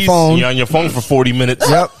I'm on my Knees. phone. You're on your phone for 40 minutes.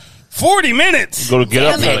 Yep. 40 minutes. Go to get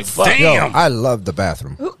up Damn and you're it. like, fuck. Damn. I love the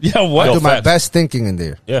bathroom. Yeah, what? I Yo, do my facts. best thinking in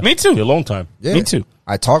there. Yeah. Me too. Your alone time. Yeah. Me too.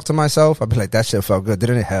 I talk to myself. I be like, that shit felt good,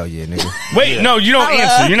 didn't it? Hell yeah, nigga. Wait, no, you don't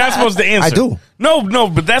answer. You're not supposed to answer. I do. No,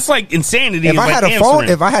 but that's like insanity. If It's I like had a phone, answering.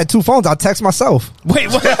 if I had two phones, I'd text myself. Wait,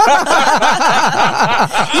 what? you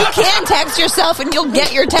can text yourself and you'll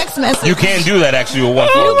get your text message. You can do that actually with one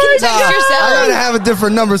You phone. can text I gotta yourself. have a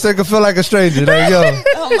different number so it can feel like a stranger. There you go.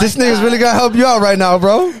 Oh my This nigga's God. really gonna help you out right now,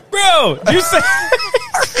 bro. Bro, you said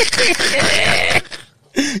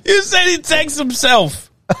you said he texts himself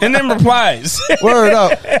and then replies. Word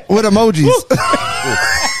up with emojis.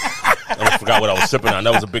 I forgot what I was sipping on.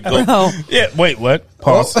 That was a big gulp. Oh, Yeah, wait, what?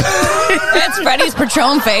 Pause. that's Freddie's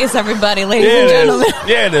Patron face, everybody, ladies Yeah, and it gentlemen. is.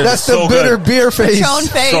 Yeah, it is. That's the So bitter good. beer face. Patron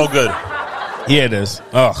face. So good. Yeah, it is.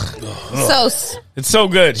 Ugh. So, It's so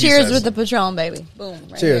good. he cheers says. with the Patron, baby. Boom.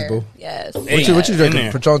 Right Cheers, here. boo. Yes. What you in drinking?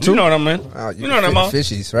 there. Patron too? You know what I mean. You know what I'm on.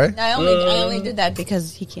 Fishies, right? I only did that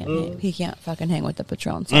because he can't fucking hang with the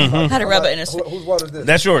Patron. So I had to rub it in his face. Whose water is this?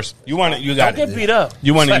 That's yours. You want it. You got Don't it. get beat up.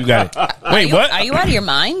 You want it. You got it. Wait, what? Are you out of your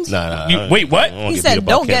mind? Nah. Wait, what? I don't He get said, beat up on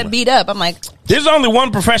 "Don't camera. get beat up." I'm like, There's only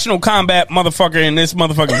one professional combat motherfucker in this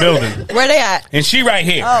motherfucking building, "Where they at?" and she right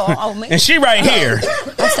here. Oh, me. And she right here.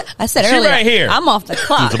 I said She earlier, right here. I'm off the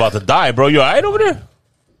clock. He's about to die, bro. You all right over there?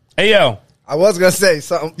 Hey yo. I was gonna say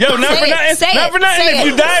something. Yo, not Say for it, nothing. say Not it, for nothing. say If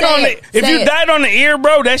you it, died say on it, the, if say you it. died on the ear,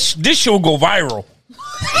 bro, this shit'll go viral.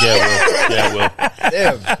 Yeah, it will.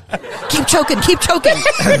 Damn. Keep choking. Keep choking.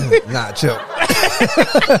 Nah, chill.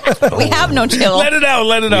 We have no chill. Let it out.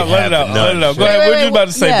 Let it out. Let it out. have Let it none. out. Go ahead. What you about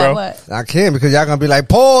to say, yeah, bro? What? I can't because y'all gonna be like,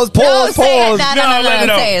 pause, No, pause, say it. pause. No, let it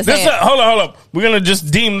out. say it. This Say it. hold up. We're gonna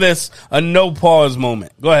just deem this a no pause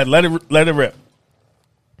moment. Go ahead. Let it rip.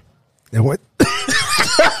 And what?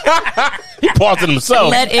 He paused it himself.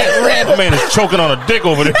 Let it rip. My man is choking on a dick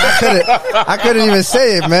over there. I couldn't even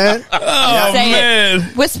say it, man. Oh Say man.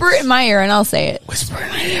 it. Whisper it in my ear and I'll say it. Whisper in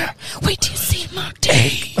my ear. Wait till you see my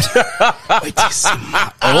dick. Wait till you see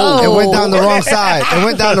my. Oh. It went down the wrong side. It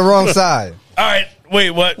went down the wrong side. All right. Wait.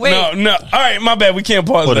 What? Wait. No. All right. My bad. We can't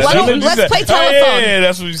pause What that. is it? That's what you Let's said. play Oh, telephone. yeah,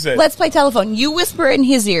 that's what you said. Let's play telephone. You whisper it in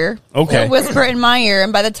his ear. Okay. He'll whisper it in my ear,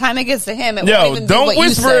 and by the time it gets to him, it won't Yo, even be don't what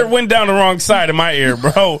whisper you said. it went down the wrong side of my ear,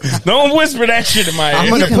 bro. Don't whisper that shit in my ear. I'm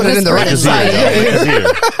gonna can put it in the whisper right it Look at side. his ear.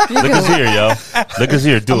 Look at his ear, yo. Look at his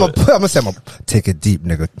ear. Do I'm it. gonna say, I'm gonna take it deep,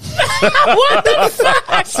 nigga. What the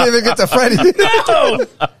fuck? See if it gets to Freddie. No.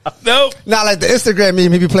 Nope. Not like the Instagram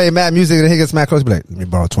meme. He be playing mad music and then he gets mad close. Be like, let me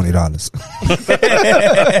borrow $20.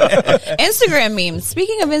 Instagram memes.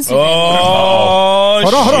 Speaking of Instagram, Oh,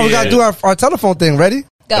 Hold on. We shit. gotta do our telephone thing. Ready?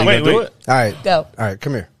 go. You Wait, gonna do wait. it? All right. Go. All right.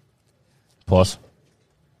 Come here. Pause.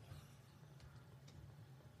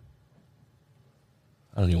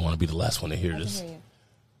 I don't even want to be the last one to hear this.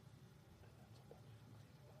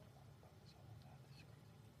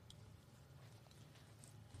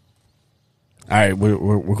 All right,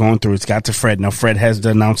 we're going through. It's got to Fred. Now, Fred has to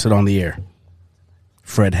announce it on the air.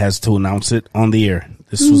 Fred has to announce it on the air.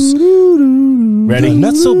 This was ready. The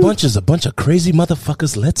Nutso Bunch is a bunch of crazy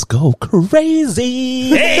motherfuckers. Let's go crazy.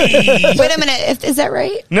 Hey, Wait a minute. Is that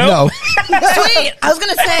right? no, Sweet. I was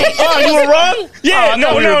gonna say. Oh, you were wrong? yeah, Oh, I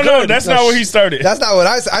thought we were no. good. That's not where he started. That's not what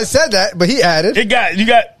I said that, but he added. It got you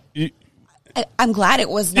got. I'm glad it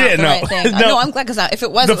was not Yeah, the no. right thing. No. No, I'm glad because if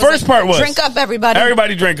it was, The it was first part was drink up, everybody.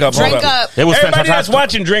 Everybody drink up. Drink Hold up. It was Everybody that's fantastic.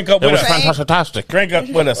 watching, drink up It with was us. fantastic. Drink up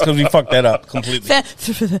with us because we fucked that up completely. We How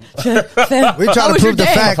try to was your prove the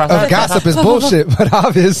day? fact of gossip is bullshit, but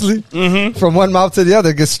obviously, from one mouth to the other,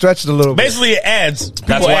 it gets stretched a little bit. Basically, it adds. That's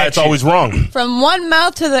People why add it's shit. always wrong. From one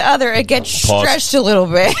mouth to the other, it gets Pause. stretched a little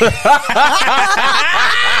bit.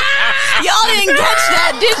 Y'all didn't catch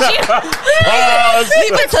that, did you?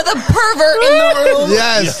 Leave it to the pervert in the room.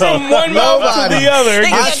 Yes. From one mouth to Nobody. the other. it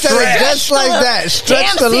They I gets get said it stretched. just like that.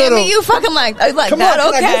 Stretched Damn, a little. Sammy, you fucking like Come that.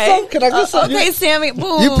 on, can I get Okay. some? Can I get some? Okay, Sammy.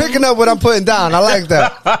 Boom. You picking up what I'm putting down. I like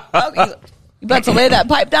that. Okay. You about to lay that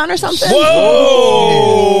pipe down or something?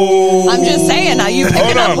 Whoa! I'm just saying. Now you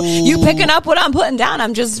picking up what I'm putting down.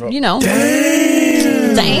 I'm just, Damn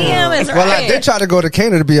is right. Well, I did try to go to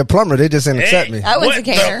Caner to be a plumber. They just didn't accept me. I went to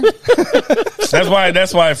Cater.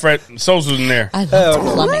 That's why Fred Sos was in there. I love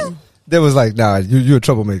plumbing. They was like, nah, you're a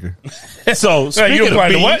troublemaker. So speaking of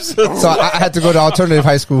memes, So I had to go to alternative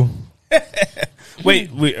high school.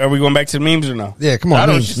 Wait, are we going back to the memes or no? Yeah, come on. I don't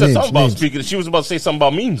know. memes, She said memes, something about memes. speaking. She was about to say something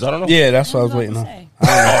about memes. I don't know. Yeah, that's what I was waiting on.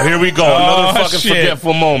 Oh, here we go. Another fucking shit.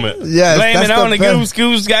 forgetful moment. Yes, Blame that's it on the best. goose.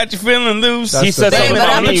 Goose got you feeling loose. That's He said the something Blame it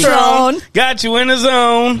about on memes. Patron. Got you in the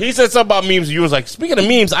zone. He said something about memes. You was like, speaking of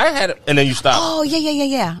memes, I had it. And then you stopped. Oh, yeah.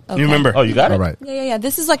 Okay. You remember? Oh, you got it? All right. Yeah.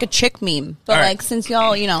 This is like a chick meme. But All right. like, since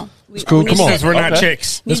y'all, we cool. need Come to on. get- Since we're not Okay.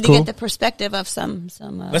 chicks. Need That's to cool. get the perspective of some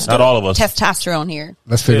Let's Not all of us. testosterone here.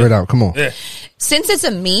 Let's figure it out. Come on. Yeah. Since it's a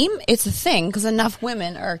meme, it's a thing because enough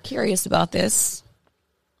women are curious about this.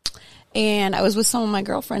 And I was with some of my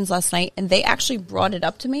girlfriends last night, and they actually brought it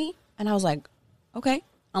up to me, and I was like, okay.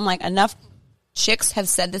 I'm like, enough chicks have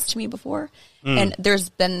said this to me before, and there's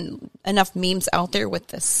been enough memes out there with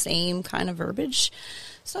the same kind of verbiage.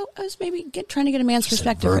 So I was maybe trying to get a man's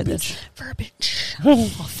perspective for this. Verbiage. All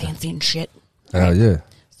fancy and shit. Hell yeah.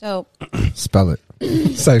 So Spell it.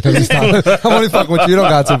 Say, let me stop. I'm only fucking with you. You don't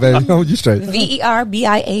got to, baby. No, you straight.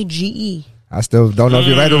 VERBIAGE. I still don't know if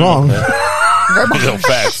you're right or wrong. No,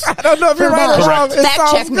 facts. I don't know if you're right or wrong. It Fact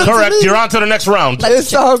sounds check me. good to Correct. me. You're on to the next round. It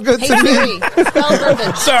sounds good Hey to me. Siri, spell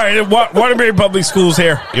verbiage. Sorry, Waterbury Public Schools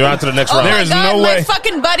here. You're on to the next Oh round. There my is God, no my way.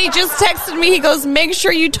 fucking buddy just texted me. He goes, make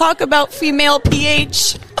sure you talk about female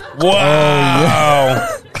pH. Wow.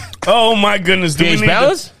 Oh my goodness. Do we pH need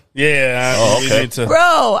balance? to? Yeah. Oh, we okay. need to-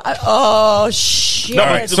 Oh, shit. All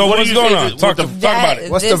right, so What what's do you going think on? is- Talk what about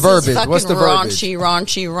it. What's this the verbiage? is fucking What's the verbiage?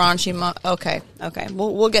 Raunchy. Okay.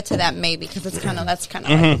 We'll get to that maybe because it's kind of it's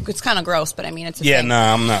kind of gross. But I mean, it's a Yeah, thing.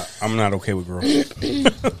 nah, I'm not okay with girls.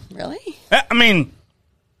 Really? I mean,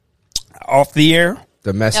 off the air,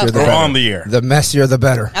 The messier the Okay. or better. on the air. The messier the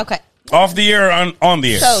better. Okay. Off the air, or on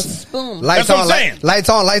the air. So spoon. Lights That's what on, I'm saying. lights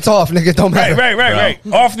on, lights off, nigga. Don't matter. Right.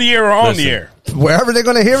 Off the air or on Listen. the air. Wherever they're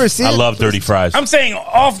gonna hear it, see I it. love dirty fries. I'm saying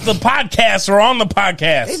off the podcast or on the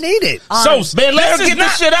podcast. They need it. So Man, let's this is get not-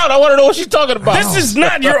 this shit out. I want to know what she's talking about. This is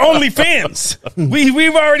not your OnlyFans.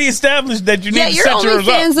 We've already established that you need Yeah, to your set yours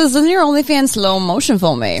up. OnlyFans is your OnlyFans slow motion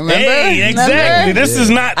for me. Remember? Hey, exactly. Remember? This is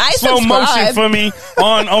not I slow motion subscribe. for me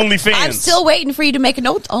on OnlyFans. I'm still waiting for you to make a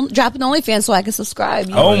note, drop an OnlyFans so I can subscribe.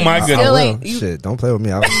 You Oh, my I goodness. Still will. ain't- you- Shit, don't play with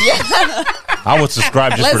me. I would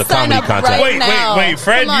subscribe just for the Let's sign comedy up content. right Wait, now. wait.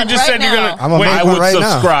 Fred, Come on, you just right said you're now. gonna. I'm gonna wait, make I one would right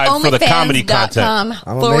now. subscribe for the comedy content. OnlyFans.com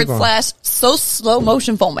I'ma make one. / so slow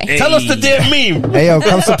motion for me. Hey. Tell us the damn meme. Hey yo,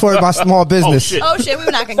 come support my small business. shit. Oh shit, we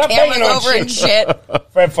were knocking Stop cameras banging on over shit. and shit. All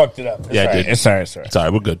Fred fucked it up. It's Yeah, I all right. did. It's all right. It's all right.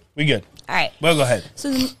 Sorry, we're good. We good. right. Well, go ahead.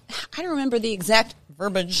 So then, I don't remember the exact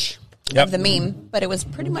verbiage Yep. of the meme, but it was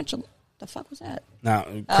pretty much the fuck was that? Now,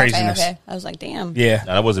 craziness. Okay. I was like, damn. Yeah.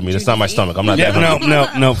 No, that wasn't me. That's not my stomach. I'm not Yeah, that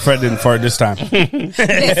hungry. no. Fred didn't fart this time.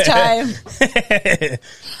 This time.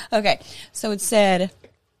 Okay. So it said,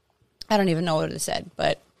 I don't even know what it said,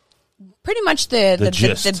 but pretty much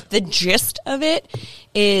the gist of it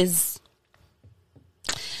is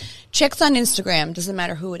chicks on Instagram, doesn't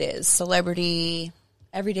matter who it is, celebrity,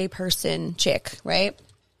 everyday person, chick, right?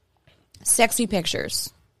 Sexy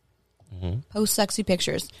pictures. Post sexy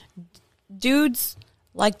pictures. Dudes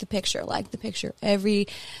like the picture. Every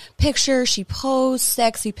picture she posts,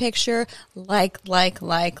 sexy picture, like,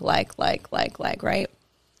 right?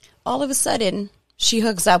 All of a sudden, she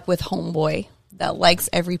hooks up with homeboy that likes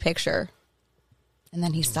every picture. And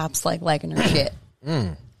then he stops liking her shit.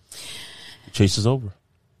 Chase is over.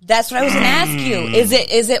 That's what I was gonna ask you. Is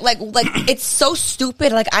it like it's so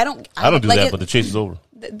stupid? Like I don't I don't do like that, it- but the chase is over.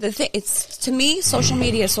 the thing, it's to me, social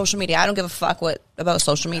media is social media. I don't give a fuck about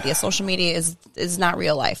social media. Social media is not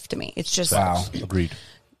real life to me. It's just Agreed. It's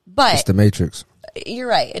But the Matrix. you're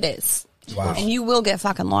right, it is. Wow. And you will get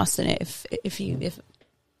fucking lost in it if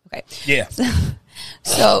okay. Yeah.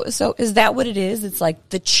 So is that what it is? It's like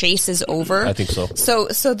the chase is over. I think so. So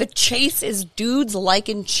the chase is dudes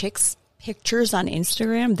liking chicks' pictures on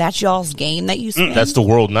Instagram. That's y'all's game that you spend. That's the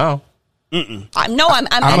world now. I'm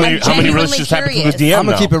How many genuinely relationships happen through his curious. DM I'm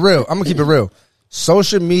gonna now? keep it real.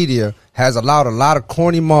 Social media has allowed a lot of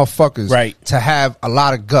corny motherfuckers Right. to have a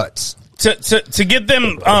lot of guts. to get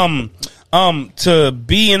them to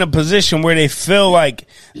be in a position where they feel like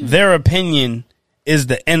their opinion is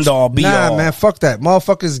the end all be all. Man, fuck that.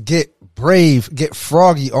 Motherfuckers get brave, get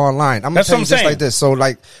froggy online. I'm gonna That's tell what you I'm just saying. like this. So,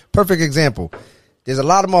 like, perfect example. There's a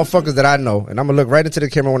lot of motherfuckers that I know, and I'm gonna look right into the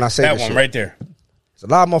camera when I say That this one shit. right there. There's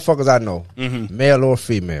a lot of motherfuckers I know, male or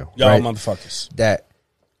female, Y'all right, motherfuckers. that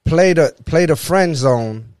play the friend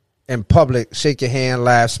zone in public, shake your hand,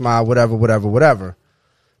 laugh, smile, whatever.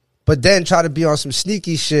 But then try to be on some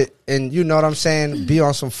sneaky shit and, you know what I'm saying, be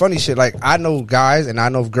on some funny shit. Like, I know guys and I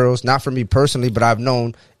know girls, not for me personally, but I've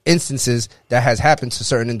known instances that has happened to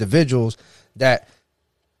certain individuals that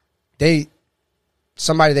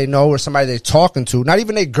somebody they know or somebody they're talking to, not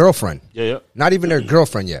even their girlfriend. Yeah. Not even their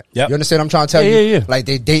girlfriend yet. Yep. You understand what I'm trying to tell you? Yeah. Like,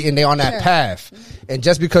 they dating, they on that path. And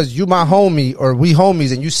just because you my homie or we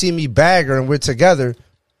homies and you see me bag her and we're together,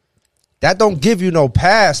 that don't give you no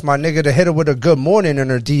pass, my nigga, to hit her with a good morning in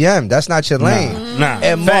her DM. That's not your lane. Nah.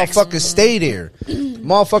 And Facts. motherfuckers stay there.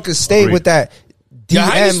 Motherfuckers stay Agreed. with that Yo,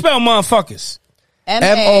 how you DM. spell motherfuckers?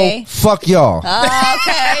 M-O, fuck y'all.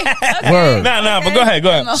 Okay. Word. Nah, but go ahead.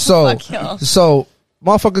 So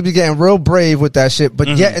motherfuckers be getting real brave with that shit, but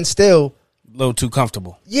yet and still, A little too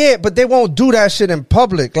comfortable. yeah, but they won't do that shit in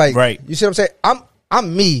public. Like, Right. You see what I'm saying?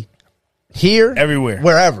 I'm me here, Everywhere.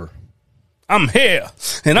 wherever. I'm here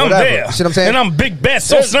and I'm Whatever. there. You see what I'm saying? And I'm Big Best,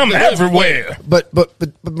 so I'm everywhere. But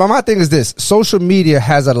my thing is this: social media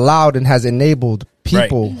has allowed and has enabled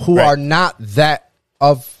people Right. who Right. are not that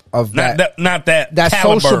of Not that that's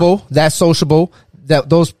caliber. sociable, that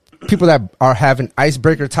those people that are having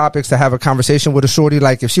icebreaker topics to have a conversation with a shorty.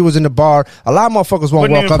 Like, if she was in the bar, a lot of motherfuckers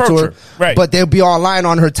won't Wouldn't walk even up to her, approach her. Right. but they'll be online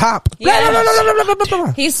on her top.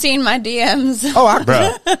 Yeah. He's seen my DMs. Oh, I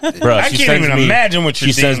Bruh, I can't even imagine what your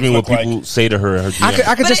she sends DMs me what look people like. say to her. In her DM.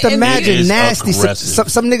 I could But just if you- imagine It is nasty.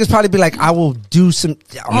 aggressive. Some niggas probably be like, I will do some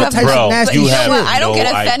all types Bro, of nasty you shit. have I don't no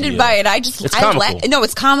get offended idea. by it. I just It's I comical. no,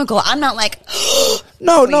 it's comical. I'm not like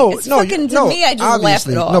No, It's fucking to me, I just laugh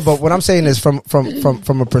obviously. it off. No, but what I'm saying is from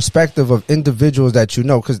a perspective of individuals that you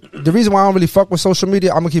know, because the reason why I don't really fuck with social media,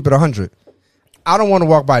 I'm gonna keep it 100. I don't want to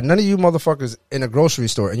walk by none of you motherfuckers in a grocery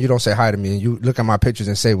store and you don't say hi to me and you look at my pictures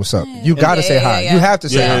and say what's up. You gotta say hi. You have to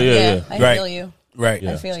say hi. Yeah. I Right. feel you. Right.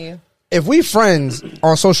 I feel you. If we friends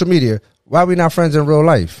on social media, why are we not friends in real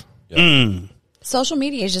life? Social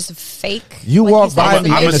media is just fake. You like walk said, by it's me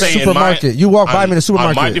a in I'ma the say supermarket. You walk by me in the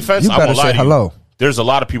supermarket. On my defense, you I better won't lie say to you. hello. There's a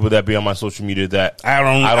lot of people that be on my social media that I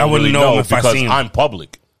wouldn't really know them if I because seen them. I'm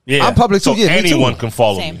public. Yeah. I'm public So too. Yeah, me too. anyone can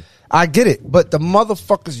follow Same. me. I get it, but the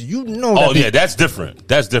motherfuckers, you know that. Oh yeah, that's different.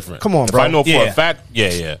 That's different. Come on, if bro. I know for Yeah. a fact,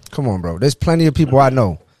 yeah. Come on, bro. There's plenty of people I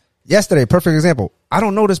know. Yesterday, perfect example. I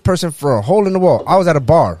don't know this person for a hole in the wall. I was at a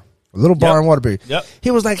bar, a little bar Yep. in Waterbury. Yep.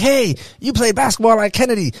 He was like, "Hey, you play basketball like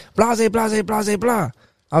Kennedy." Blase, blase, blase, blah.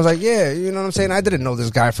 I was like, "Yeah, you know what I'm saying." I didn't know this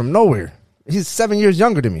guy from nowhere. He's 7 years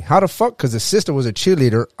younger than me. How the fuck? Because his sister was a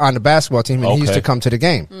cheerleader on the basketball team, and he used Okay. to come to the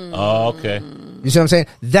game. Oh, okay. You see what I'm saying?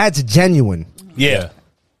 That's genuine. Yeah.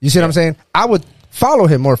 You see what I'm saying? I would follow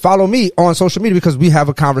him or follow me on social media because we have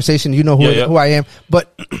a conversation. You know who I am.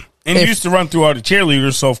 But And you used to run through all the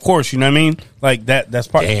cheerleaders, so of course, you know what I mean? Like that's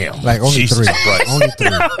part Damn. like only Jesus three. Christ. Only three.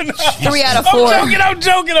 3 out of 4. I'm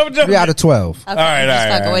joking. 3 out of 12. Okay, All right, I'm just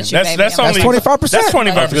fucking all right. with you, That's baby. that's I'm only 25%. That's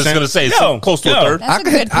 25%. I was just gonna say, so close to a third. That's a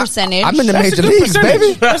good percentage. I'm in the That's a major good leagues, percentage.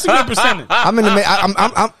 baby. That's a good percentage. I'm in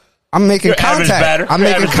the. I'm making You're average contact. batter. I'm You're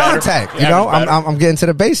making average batter. contact. You You're know, average batter. I'm getting to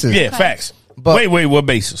the bases. Yeah, facts. But- wait, what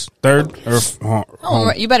basis? Third or Home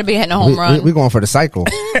run. You better be hitting a home run. We going for the cycle.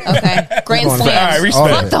 Okay, grand All slam. right, respect.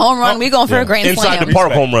 Fuck the home run. We going for a grand Inside slam. the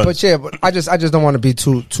park home runs. But yeah, but I just don't want to be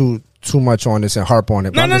too much on this and harp on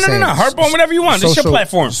it. But No. I'm just saying, Harp on whatever you want. This your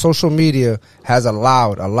platform. Social media has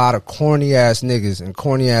allowed a lot of corny ass niggas and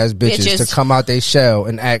corny ass bitches to come out they shell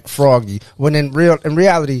and act froggy. When in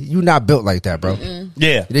reality, you not built like that, bro.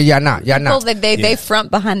 Yeah. Y'all not. Y'all People, not. they front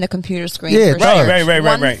behind the computer screen. Yeah, for right, sure.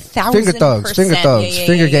 right. 1000%. Finger thugs, Yeah,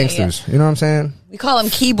 finger yeah. gangsters. You know what I'm saying? We call them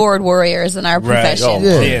keyboard warriors in our profession.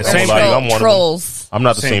 Yeah. Yeah, Or same Like, thing. I'm one of them. trolls. I'm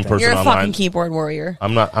not the Same same thing. person You're a online. fucking keyboard warrior.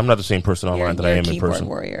 I'm not the same person online that I You're a am in keyboard person.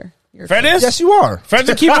 warrior. You're Fred is? Yes, you are. Fred's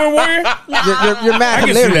a keyboard warrior? You're mad I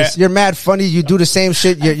can see hilarious. that. You're mad funny. You do the same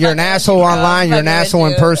shit. You're an asshole online. You're an fucking with asshole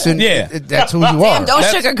in you. person. Yeah. That's who you are. Don't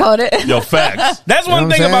sugarcoat it. Yo, facts. That's You know one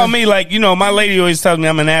what thing I'm about saying? me. Like, you know, my lady always tells me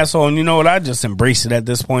I'm an asshole, and you know what? I just embrace it at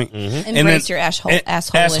this point. Mm-hmm. Embrace your assholishness.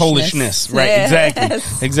 assholishness. Right?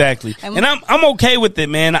 Yes. Exactly. And I'm okay with it,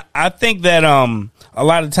 man. I think that a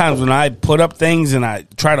lot of times when I put up things and I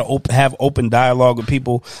try to have open dialogue with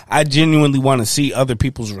people, I genuinely want to see other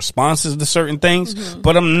people's responses to certain things.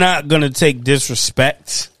 But I'm not gonna take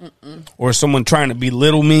disrespect or someone trying to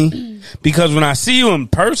belittle me because when I see you in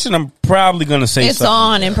person, I'm probably gonna say It's something.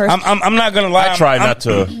 on in person. I'm not gonna lie. I try I'm- not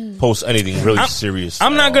to post anything really serious.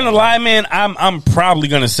 I'm not gonna lie, man. I'm probably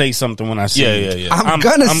gonna say something when I see you. Yeah. I'm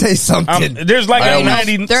gonna say something. There's like I a always-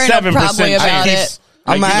 97% probably about chance. it.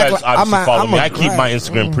 Like, I'ma you act guys like- obviously I'ma- follow me. I'ma I keep my grind.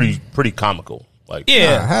 Instagram pretty comical. Like,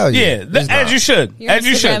 Yeah, hell yeah. As you should. Your As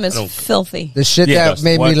you Instagram should. is filthy. The shit Yeah, that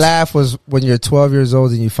made me what? laugh was when you're 12 years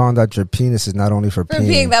old and you found out your penis is not only for For peeing.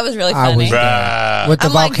 peeing, that was really I funny. was bruh. with the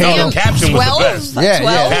I'm like, volcano. damn, Caption was the 12? best. Yeah,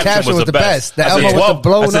 12? yeah. Caption was the best. The I said Elmo with the 12.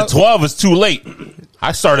 blown I said up. 12 is too late.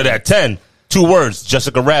 I started at 10. 2 words,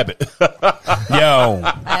 Jessica Rabbit. Yo.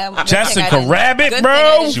 Jessica Rabbit, Good bro. thing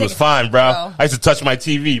I didn't She was take it. fine, bro. Bro. I used to touch my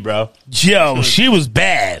TV, bro. Yo, she was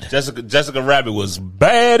bad. Jessica Rabbit was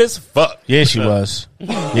bad as fuck. Yeah, she was.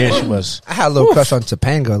 Yeah, she was. I had a little crush on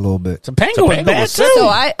Topanga a little bit. Topanga was Topanga bad was too. So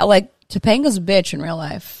I like Topanga's a bitch in real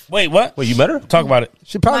life. Wait, what? Wait, you met her? Talk about it.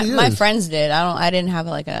 She probably My is. friends did. I didn't have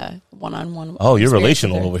like a one-on-one. Oh, you're experience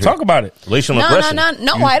relational with her. over here. Talk about it. Relational No, aggression.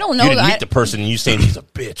 no, I don't know You didn't that. meet the person and you saying she's a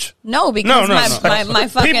bitch. No, because No. my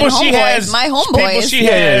fucking People she has. homeboys, my People homeboys. she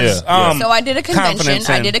Yeah, has. yeah. So I did a convention. confidence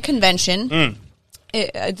I in. did a convention.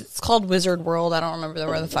 It's called Wizard World. I don't remember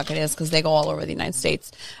where the fuck it is because they go all over the United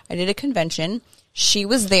States. I did a convention. She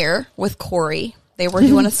was there with Corey. They were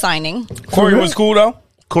doing a signing. Corey was cool though.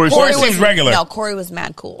 Corey Corey Swanson. seems regular. No, Corey was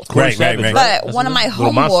mad cool. Right. Savage, Right. But That's one of my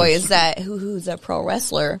Little homeboys Monsters. who's a pro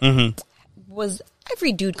wrestler was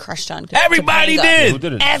every dude crushed on. Everybody Topanga. did. Who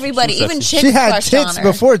didn't? Everybody, She was even sexy. chicks She had crushed tits on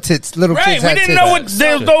her. before tits. Little Right. kids We had didn't tits.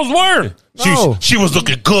 know what those were. No. She was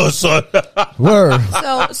looking good, son. Word.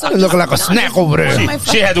 So Looking like a snack over there. One of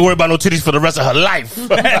my She had to worry about no titties for the rest of her life.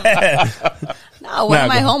 No, one Nah, of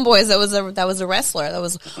my go homeboys that was a wrestler that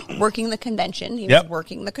was working the convention. He Yep. was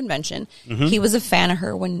working the convention. He was a fan of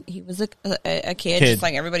her when he was a kid, just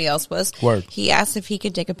like everybody else was. Word. He asked if he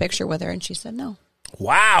could take a picture with her, and she said no.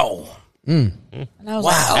 Wow. And I was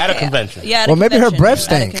like, At a okay. convention. Yeah, at Well, a maybe her convention. breath At a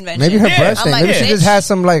stank. convention. Maybe her Yeah. breath I'm stank. like, Maybe she bitch. just had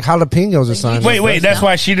some like jalapenos or something. Wait. That's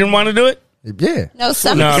why she didn't want to do it. Yeah. No,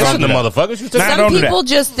 some No, Kissing don't the do that. motherfuckers. You Nah, take some don't do that. people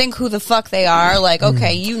just think who the fuck they are. Like,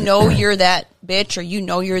 okay, you know you're that bitch or you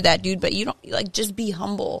know you're that dude, but you don't like just be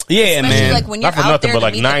humble. Yeah, Especially, man. Like when you're Not for out nothing, there but to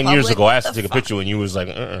like meet the 9 years public, ago, I what asked to the take a fuck? picture when you was like,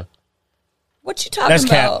 What you talking That's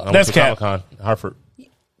cap. about? I That's went to cap. Comic-Con, Hartford.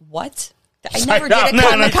 What? I never did a No,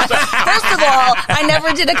 Comic Con. First of all, I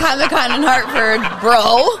never did a Comic Con in Hartford,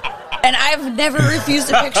 bro. And I've never refused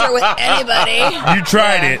a picture with anybody. You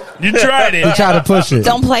tried it. You tried He it. tried to push it.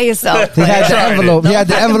 Don't play yourself. He had the Tried it. envelope. He had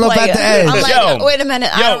the Don't envelope fucking at the play edge. it. I'm like, Yo. wait a minute,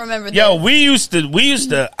 I don't remember this. Yo, we used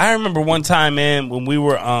to. I remember one time, man, when we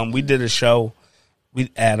were we did a show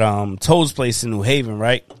at Toad's Place in New Haven,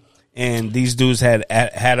 right? And these dudes had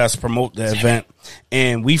us promote the event,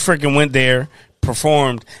 and we freaking went there,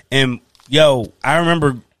 performed, and yo, I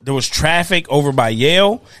remember there was traffic over by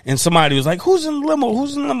Yale, and somebody was like, "Who's in the limo?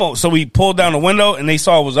 Who's in the limo?" So we pulled down the window, and they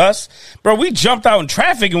saw it was us, bro. We jumped out in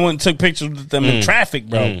traffic and went and took pictures with them in traffic,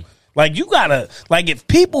 bro. Like, you gotta, like, if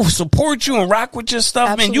people support you and rock with your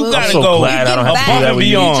stuff, man, you Absolutely. gotta I'm so go glad I don't have to do above that and with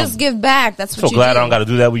you. beyond. You just give back. That's what So you glad do. I don't got to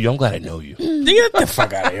do that with you. I'm glad I know you. Get the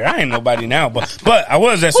fuck out of here. I ain't nobody now, but I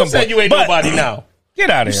was at Who some said point. you ain't But nobody now? Get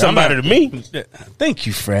out of You here. somebody to me. Thank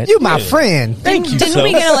you, Fred. You my friend. Thank you, Didn't so.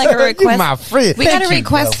 we get like a request? You my friend. We Thank got a you,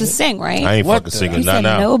 request bro. to sing, right? I ain't What fucking the- singing. He Not said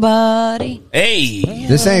now. nobody. Hey.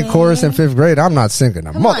 This ain't chorus in 5th grade. I'm not singing.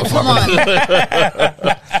 Come on, come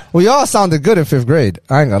on. We all sounded good in 5th grade.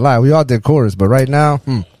 I ain't gonna lie. We all did chorus, but right now,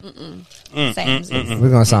 Same. we're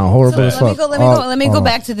gonna sound horrible So as fuck. let me go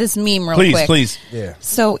back to this meme real quick. Please. Yeah.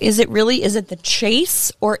 So is it the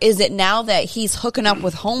chase, or is it now that he's hooking up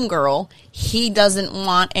with homegirl, he doesn't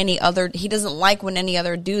like when any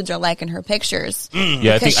other dudes are liking her pictures?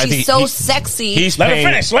 Yeah, Because she's so sexy. He's Let her paying-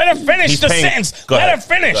 finish. Let her finish he's the paying- sentence. Go Let ahead. her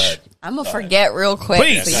finish. Go ahead. I'm going to forget real quick,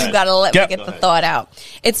 Please. so you got to let Yep. me get the thought out.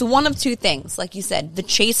 It's one of two things. Like you said, the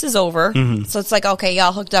chase is over. So it's like, okay,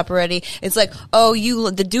 y'all hooked up already. It's like, oh,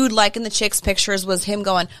 the dude liking the chick's pictures was him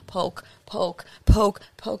going, poke,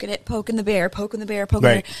 poking the bear, poking the bear.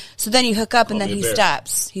 Right. So then you hook up and then me a he bear.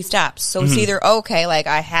 stops. So it's either, okay, like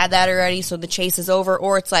I had that already, so the chase is over,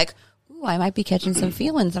 or it's like, ooh, I might be catching some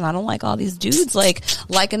feelings and I don't like all these dudes like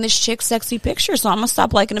liking this chick's sexy picture, so I'm gonna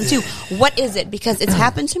stop liking them too. What is it? Because it's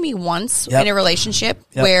happened to me once Yep. in a relationship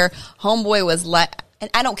Yep. where homeboy was and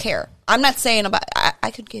I don't care. I'm not saying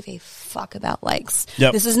I could give a fuck about likes.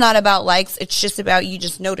 Yep. This is not about likes. It's just about you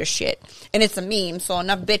just notice shit. And it's a meme, so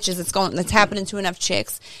enough bitches, it's happening to enough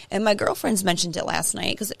chicks. And my girlfriends mentioned it last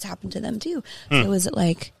night because it's happened to them too. So is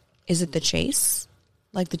it the chase?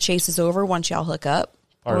 Like the chase is over once y'all hook up?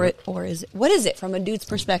 Or is it, what is it from a dude's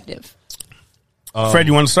perspective? Fred,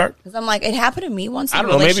 you want to start? Because I'm like, it happened to me once. I in a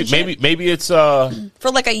don't know. relationship. Maybe it's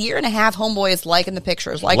For like a year and a half, homeboy is liking the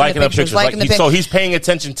pictures, liking the pictures. Like so he's paying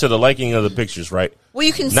attention to the liking of the pictures, right? Well,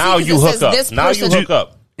 you can see Now 'cause you it hook says up. this Now you person- hook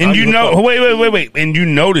up. And you know, wait. And you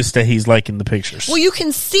notice that he's liking the pictures. Well, you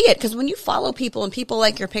can see it because when you follow people and people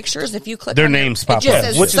like your pictures, if you click Their on names it, pop it just up.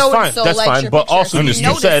 says which is fine. so-and-so That's likes fine. your But picture, also, so you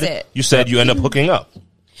notice said it. you end up hooking up.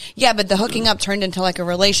 Yeah, but the hooking up turned into like a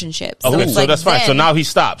relationship. So Okay, it's so like that's fine. So then now he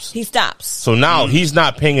stops. he stops. So now he's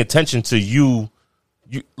not paying attention to you,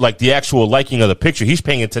 like the actual liking of the picture. He's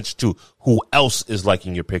paying attention to who else is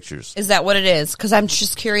liking your pictures. Is that what it is? Because I'm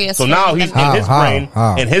just curious. So now he's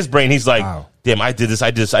How? in his brain, he's like, How? damn, I did this.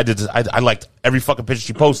 I liked every fucking picture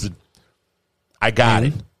she posted. I got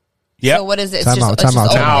it. Yep. So what is it? It's Time just, out, it's time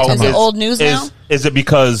just out, old, time is out. it old news now? Is it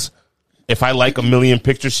because if I like a million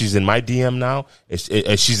pictures, she's in my DM now? Is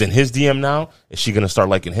she's in his DM now? Is she going to start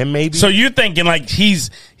liking him maybe? So you're thinking like he's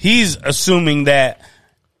assuming that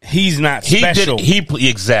he's not special.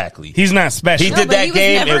 Exactly. He's not special. He No, did but that he was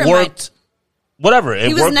game. never It in worked. Whatever. It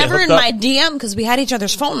He was worked. never It in hooked my up. DM because we had each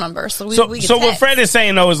other's phone numbers. So we So could what text. Fred is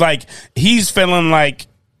saying though is like he's feeling like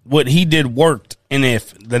what he did worked, and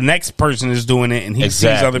if the next person is doing it and he sees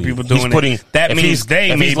other people doing it, that means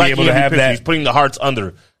they may be able to have that. He's putting the hearts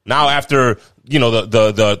under. Now after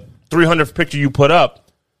the 300th picture you put up,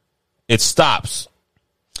 it stops.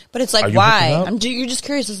 But it's like, you why? hooking up? You're just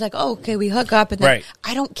curious. It's like, oh, okay, we hook up, and then Right.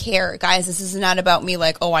 I don't care, guys. This is not about me.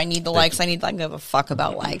 Like, oh, I need the likes. I don't give a fuck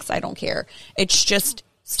about likes. I don't care. It's just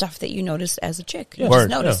stuff that you notice as a chick. You Word. just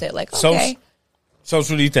notice it. Like, So- okay, So what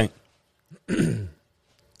do you think?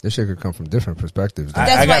 This shit could come from different perspectives. I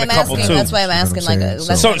that's got why a I'm couple, asking. too. That's why I'm asking. Like, saying? that's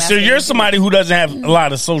So- why So, I'm so asking. you're somebody who doesn't have a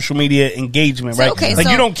lot of social media engagement, So, right? okay, like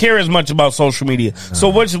so- you don't care as much about social media. So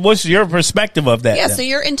what's your perspective of that? Yeah, then? so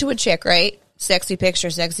you're into a chick, right? Sexy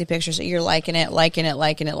pictures. You're liking it.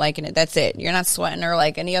 That's it. You're not sweating her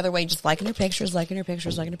like any other way. Just liking her pictures.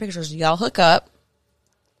 Y'all hook up,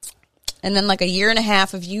 and then like a year and a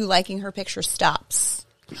half of you liking her picture stops.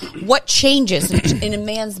 What changes in a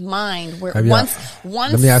man's mind where Have you- once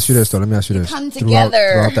Let me ask you this though. Let me ask you you this. come Throughout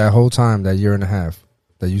together. that whole time, that year and a half,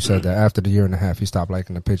 that you said that after the year and a half, he stopped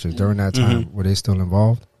liking the pictures. During that time, were they still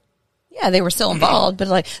involved? Yeah, they were still involved, but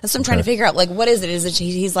like that's what I'm trying to Okay. figure out. Like, what is it? Is it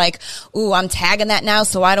he's like, ooh, I'm tagging that now,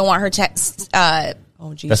 so I don't want her text.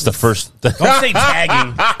 Oh, Jesus. That's the first. Don't say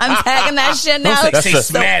tagging. I'm tagging that shit now. Don't That's say the-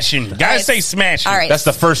 smashing. Guys right. say smashing. All right. That's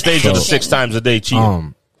the first stage of the 6 times a day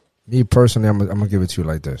cheating. Me personally, I'm gonna give it to you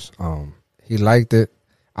like this. He liked it.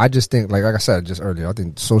 I just think, like I said just earlier, I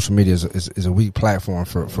think social media is a weak platform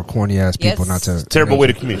for corny ass people Yes. not to. Terrible way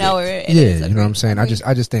to communicate. No, it Yeah, is. you know what I'm saying. I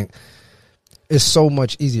just think it's so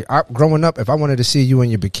much easier. Growing up, if I wanted to see you in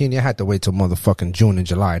your bikini, I had to wait till motherfucking June and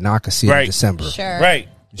July. Now I can see it Right. in December. Sure. Right.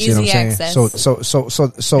 You see what I'm Easy saying?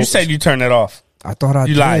 access. So You said you turned that off. I thought I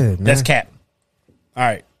You did. lied. Man. That's cap. All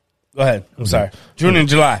right. Go ahead. I'm sorry. June and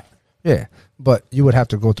July. Yeah, but you would have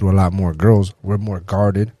to go through a lot more. Girls were more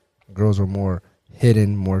guarded. Girls were more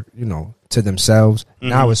hidden, more, to themselves.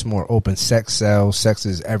 Now it's more open. Sex sells. Sex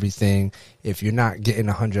is everything. If you're not getting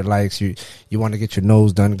 100 likes, you want to get your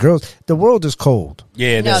nose done. Girls, the world is cold.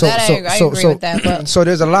 Yeah. it No, is. that I agree with that, but- so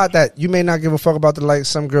there's a lot that you may not give a fuck about the likes.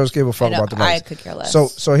 Some girls give a fuck I know, about the likes. I could care less.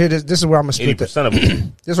 So here, this is where I'm gonna split 80% of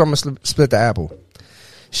them. this is where I'm gonna split the apple.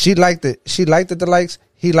 She liked it. She liked it. The likes.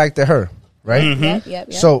 He liked it. Her. Right.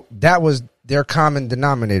 Yep. So that was their common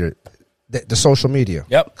denominator, the social media.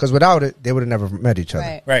 Yep. Because without it, they would have never met each other.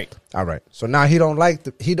 Right. Right. All right. So now he don't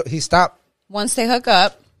like he stopped. Once they hook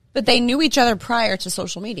up, but they knew each other prior to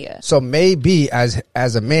social media. So maybe as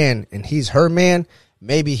a man and he's her man,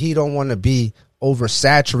 maybe he don't want to be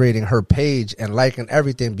oversaturating her page and liking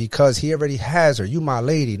everything because he already has her. You my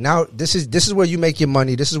lady. Now this is where you make your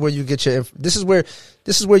money. This is where you get your this is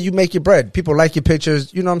where you make your bread. People like your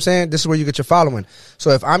pictures. You know what I'm saying? This is where you get your following. So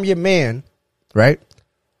if I'm your man, right?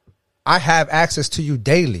 I have access to you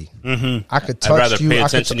daily. Mm-hmm. I could touch I'd rather you. pay I could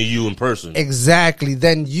attention to you in person. Exactly.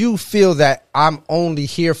 Then you feel that I'm only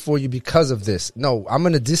here for you because of this. No, I'm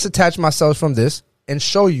going to disattach myself from this and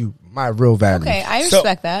show you my real value. Okay, I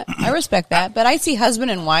respect that. But I see husband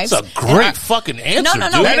and wives. That's a great fucking answer, No,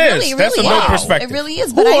 dude. That it is. really, That's really a good is. perspective. It really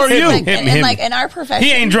is. Who But I are see you? like, Hit me, and hit me. like in our profession,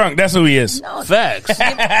 He ain't drunk. That's who he is. No, Facts. you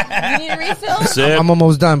need a refill. Sip. I'm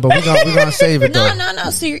almost done, but we're gonna save it though. No.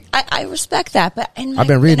 So I respect that, but in I've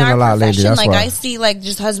been reading in our a lot lately, profession, that's like why. I see, like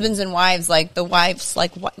just husbands and wives, like the wives,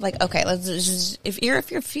 like what, like okay, let's just if you're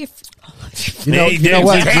You know Damn,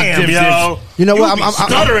 what? Damn, yo. You know what? You be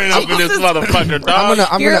stuttering up in this motherfucker,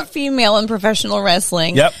 dog. you're a female in professional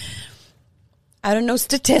wrestling. Yep. I don't know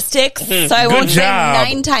statistics, so I won't job.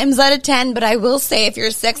 say 9 times out of 10, but I will say if you're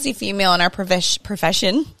a sexy female in our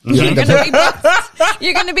profession, you're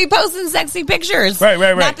going to be posting sexy pictures. Right.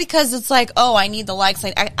 Not because it's like, oh, I need the likes.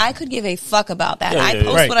 Like, I could give a fuck about that. I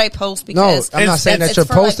post what I post because I'm not saying that you're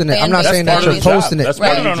posting it. I'm not saying that you're posting it. That's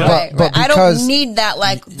part of your job. Right. I don't need that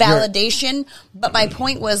like validation. But my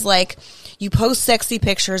point was like, you post sexy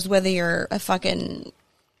pictures whether you're a fucking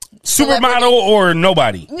Supermodel or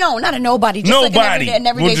nobody. No, not a nobody. Just Nobody. Like an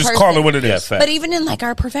everyday We'll just person. call it what it is. Yeah, but even in like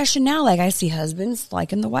our profession now, like I see husbands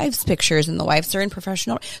liking the wife's pictures and the wives are in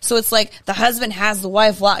professional. So it's like the husband has the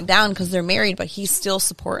wife locked down because they're married, but he's still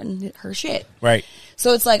supporting her shit. Right.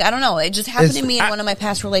 So it's like, I don't know. It just happened to me in one of my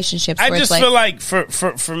past relationships. I where just it's feel like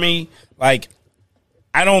for me, like,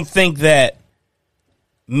 I don't think that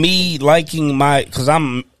me liking because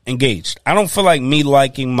I'm engaged. I don't feel like me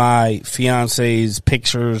liking my fiance's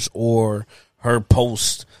pictures or her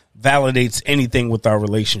post validates anything with our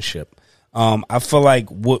relationship. I feel like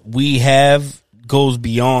what we have goes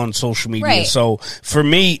beyond social media. Right. So for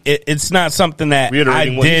me, it's not something that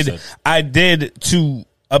Reiterating what you said. I did to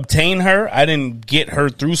obtain her. I didn't get her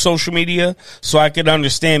through social media, so I could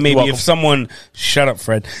understand maybe if someone shut up,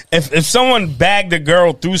 Fred. If someone bagged a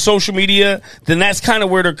girl through social media, then that's kind of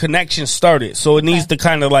where their connection started. So it needs to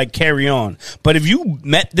kind of like carry on. But if you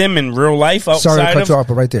met them in real life outside Sorry to cut of you off,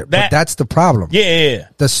 but right there. But that's the problem. Yeah.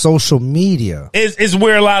 The social media. Is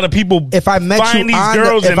where a lot of people If I met find you these on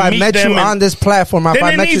girls if and I meet met them you and- on this platform, if then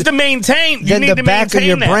I it met needs you, to maintain. You then need the to back of maintain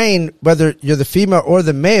your that. brain, whether you're the female or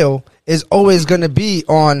the male, is always going to be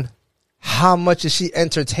on how much is she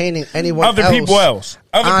entertaining anyone Other else people else.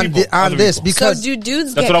 Other people. on Other this people. because so do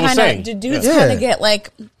dudes That's get what I was kind of saying. do dudes Yeah. kind of get like,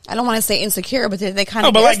 I don't want to say insecure, but they kind No,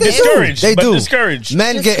 of but like They do. discouraged. They but do. discouraged.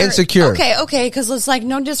 Men get insecure. Okay, because it's like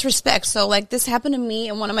no disrespect. So like this happened to me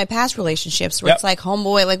in one of my past relationships where Yep. it's like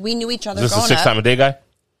homeboy, like we knew each other Is this a growing 6 up. time a day guy?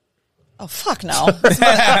 Oh fuck no!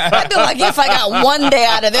 I'd be like, if I got one day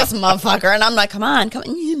out of this motherfucker, and I'm like, come on,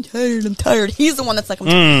 I'm tired. He's the one that's like, I'm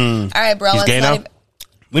tired. All right, bro. He's let's gay not now? even-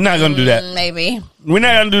 We're not gonna do that. Maybe. We're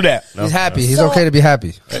not gonna do that. He's happy. He's So- okay to be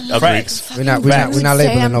happy. Facts. We're not Would say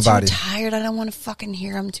labeling I'm nobody. Too tired. I don't want to fucking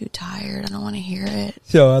hear. I'm too tired. I don't want to hear it.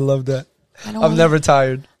 Yo, I love that. I don't. wanna-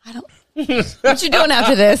 tired. I don't. What you doing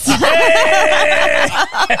after this?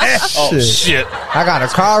 Oh, shit. I got a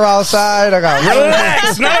car outside. I got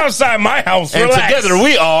Relax. Not outside my house. And Relax. together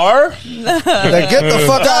we are. Like, get the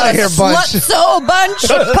fuck out of here, bunch. Slutso Bunch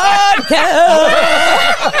podcast.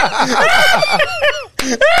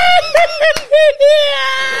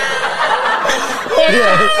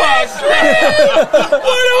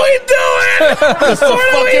 What are we doing? It's the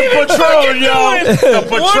fucking Patron, yo. The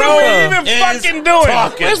What are we Patron even is fucking doing?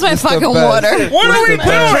 talking. Where's my fucking best. water? What are we doing?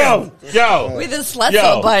 Patron, yo. With the Slutso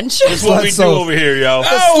Yo, Bunch. this is what we do Slutsos. over here, yo.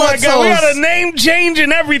 Oh my god, we Slutsos. got a name change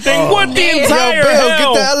and everything. What the Yo, entire Yo, Bill,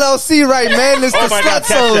 hell? get the LLC right, man. It's Oh the my God,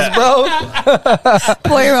 catch Slutsos, that. bro.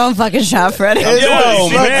 Pour your own fucking shot, Freddie. Yo,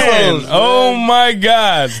 Slutsos, man. man. Oh my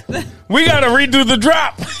god. We gotta redo the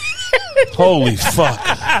drop. Holy fuck.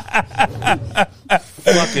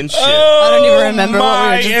 Fucking shit. Oh, I don't even remember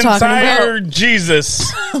what we were just talking entire about.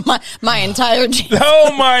 Jesus. my entire.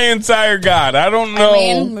 Oh my entire God. I don't know. I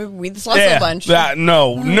mean, we the Slutso Bunch.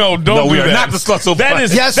 No, don't No, do we that. are not the Slutso That Bunch.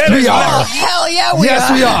 is Yes, that we is are. not- Hell yeah, we Yes,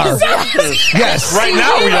 are. we are. Yes. Right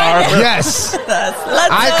now we are. Yes. Slutso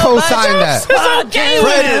I co-signed Bunch. that. It's okay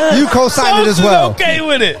with Fred, it. you co-signed it as well. Okay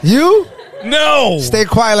with it. You? No. Stay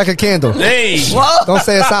quiet like a candle. Hey. Whoa. Don't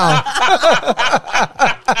say a sound.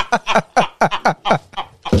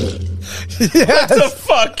 The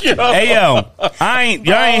fuck, yo. Hey yo,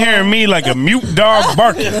 y'all ain't hearing me like a mute dog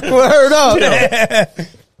barking. Word up.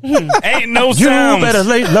 Ain't no sound.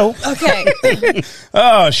 lay low. Okay.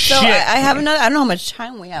 Oh So shit. I have another. I don't know how much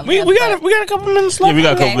time we have. we left, got but- a couple minutes Yeah, left. we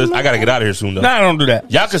got a couple Okay. minutes. I gotta get out of here soon, though. Nah, don't do that.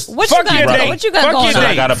 Y'all can. What Fuck you got? your Bro? date. What you got Fuck going your So on?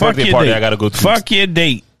 I got a Fuck birthday your party date. I gotta go to. Fuck your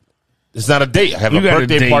date. It's not a date. I have You a got a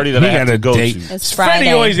birthday date. party that He I have got to a go date. to. It's Freddie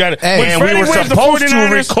Friday. always got it. Hey. When And we Freddie were wears the supposed to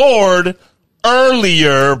 49ers, record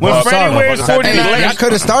earlier. When but Freddie wears motherfuckers had 49ers to be I late.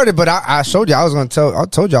 could have started, but I showed you I was going to tell. I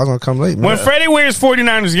told you I was going to come late, man. when Freddie wears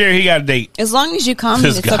 49ers gear, he got a date. As long as you come,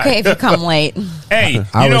 This it's guy. okay if you come late. Hey,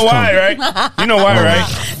 I you know always why, right? You know why,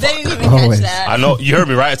 right? They didn't even catch Always. that. I know you heard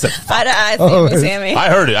me right. I said, Eye to eye, Always. Sammy. I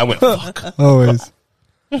heard it. I went, fuck. Always.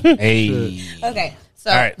 Hey. Okay, so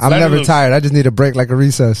All right. I'm let it never loose. tired. I just need a break like a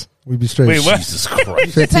recess. We be straight. Wait, what? Jesus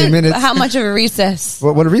Christ. 15 minutes. How much of a recess?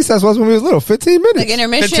 What a recess was when we was little? 15 minutes. Like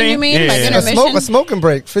intermission, 15? you mean? Yeah. Like A intermission? a smoking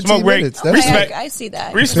break. 15 Smoke break. minutes. That's Respect. I see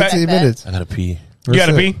that. Respect. 15 minutes. I gotta pee. You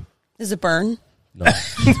gotta That's it. pee? Does it burn? Damn.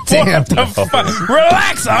 What the fuck?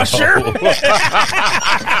 Relax, Usher.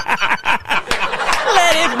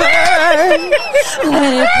 Let it burn.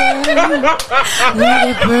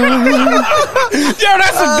 Yo,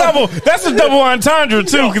 that's a double entendre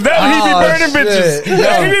too, because that he be burning bitches. Yo.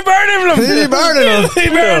 He be burning them. He be burning them. He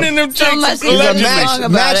burning them So much chicks. he's a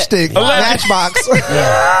Allegedly. Matchstick, matchbox.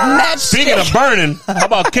 Speaking of burning, how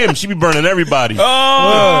about Kim? She be burning everybody.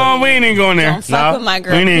 Oh, we ain't even going there. Don't fuck with my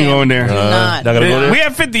girl. We ain't even Kim. going there. Do not. Not gonna go there? We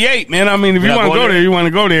have 58, man. I mean, if you You're not want to going go there? there, you want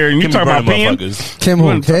to go there. And you Kim talk about burning peeing. motherfuckers. Kim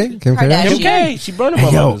who? Kim Kardashian. Kardashian. Okay, she burning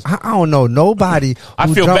Hey, yo, motherfuckers. I don't know nobody. I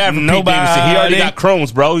who feel don't- bad for Pete Nobody. Davidson. He already got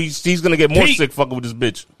Crohn's, bro. He's gonna get more Pete. sick fucking with this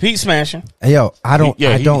bitch. Pete smashing. Hey, yo, I don't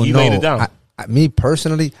He know. laid it down. Me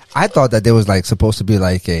personally, I thought that there was like supposed to be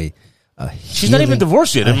like a She's not even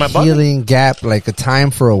divorced yet. a In my bucket. healing gap, like a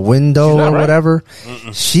time for a window She's not or right. whatever.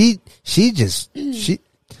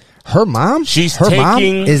 Her mom She's her mom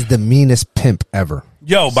taking- is the meanest pimp ever.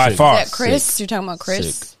 Yo, by far. Is that Chris? You're talking about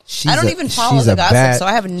Chris? Sick. She's I don't a- even follow she's the a gossip, bad- so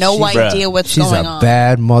I have no she's- idea what's She's going a on.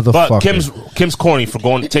 bad motherfucker. But Kim's corny for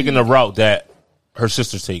taking the route that her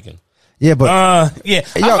sister's taking. yeah, but Yeah. Yo, I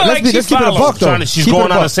feel let's like be- she's let's keep it a followed. buck, though. She's Keep it going a on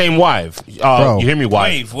buck. the same wave. Bro. You hear me?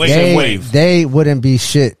 Wave. Same they, wave. they wouldn't be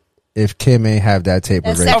shit if Kim ain't have that tape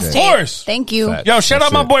with That's Ray that J. Of tape. course. Thank you. Fact. Yo, shout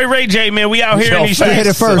out That's my it. boy Ray J, man. We out here Yo, in these facts. streets. Hit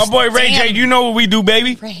it first. My boy Ray J, Damn. you know what we do,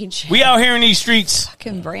 baby. Ray J. We out here in these streets.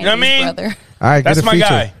 Fucking Brandy's You know what I mean? brother. All right, That's get a my feature.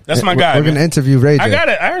 guy. That's my guy, We're gonna man. interview Ray J. I got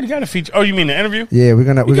it. I already got a feature. Oh, you mean the interview? Yeah, we're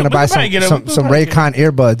gonna We can buy probably get a- some we can probably Raycon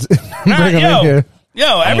earbuds. Nah, Bring them yo, in here.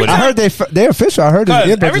 Yo, every with I time, heard they're official. I heard his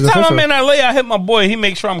earbuds every is time official. I'm in LA, I hit my boy. He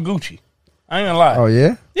makes sure I'm Gucci. I ain't gonna lie. Oh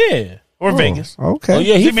yeah, Yeah. Or Vegas. Okay. Oh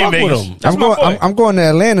yeah, he He be in fuck with Vegas. him. That's I'm my going. boy. I'm going to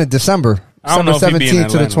Atlanta December. I don't December know if he be in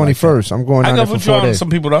 17th to the Atlanta like 21st. I'm going I down go there for put you 4 on days. some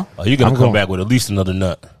people though. Oh, you're gonna I'm come going. back with at least another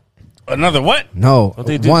nut. Another what? No,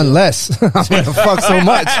 they do one that? less. I'm gonna fuck so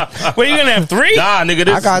much. Wait, you gonna have 3? Nah, nigga, I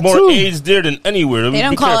there's got more 2. AIDS there than anywhere. They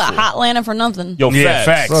don't call it Hotlanta for nothing. Yo, Yeah, facts.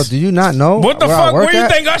 facts. Bro, do you not know What the where I fuck? work Where you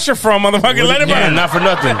at? think Usher from, motherfucker? Let it Yeah, burn. not for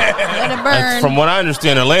nothing. Let it burn. From what I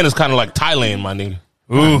understand, Atlanta's kind of like Thailand, my nigga.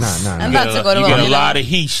 Oof. Nah. I'm about to go to You get a Atlanta. lot of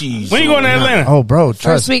he she's. When you going to Atlanta? Oh, bro, First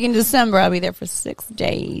trust. week in December, I'll be there for 6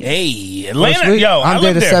 days. Hey, First Atlanta. week, Yo, I I'm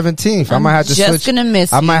there live the there. 17th. I I'm might have to just switch. gonna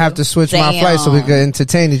miss I might you. have to switch my flight so we Damn. can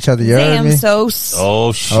entertain each other. You heard Damn, me? so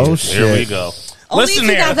Oh shit! Oh, Here shit. we go. only Listen if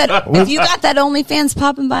you there. got that. If you got that OnlyFans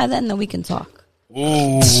popping by, then we can talk.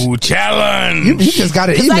 Ooh, challenge. You just got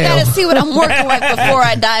an Because I email. got to see what I'm working with before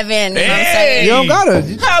I dive in. You know what I'm saying? You don't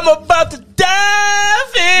gotta. I'm about to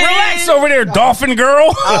dive in. Relax over there, dolphin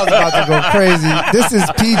girl. I was about to go crazy. This is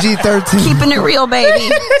PG-13. Keeping it real,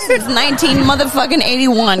 baby. It's 19 motherfucking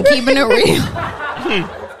 81. Keeping it real.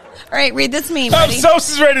 All right, read this meme, buddy. Sos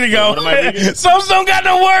is ready to go. What am I reading? Sos don't got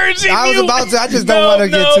no words. I was about to. I just don't want to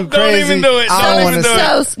get too crazy. Don't even do it. I Don't don't even want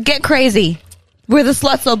do it. So, get crazy. We're the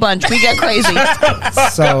Slutso bunch. We get crazy.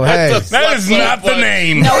 So hey, That is not the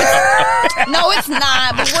name. No, it's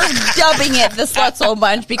not. But we're dubbing it the Slutso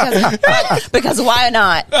bunch because why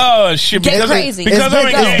not? Oh shit! Get Because crazy. Because I'm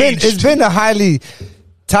engaged. it's been a highly. It's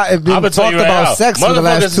been I'm gonna tell talked you right about now. sex for the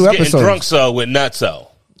last Motherfuckers 2 is getting episodes. drunk so with nutso.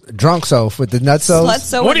 Drunk souls with the nutsos.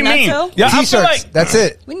 Slutso What do you with mean? Nutso? Yeah, I feel T-shirts. like That's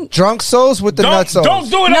it. We- Drunk souls with the don't nutsos.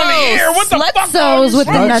 do it on the air. What the fuck? Slutzos with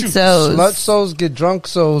the wrong with you? Nutsos. Slut souls get drunk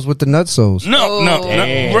souls with the nutsos. No,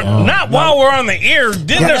 Damn. not while we're on the air.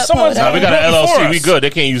 Didn't there someone? Nah, we got an LLC. We good. They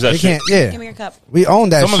can't use that They shit. can't. Yeah, Give me your cup. we own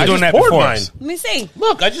that. Someone's shit. doing that poured before mine. us. Let me see.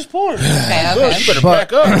 Look, I just poured. Okay, Good. okay. You better But-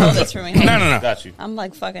 back up. Hold this for me. No. Got you. I'm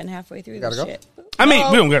like fucking halfway through Gotta this go? shit. I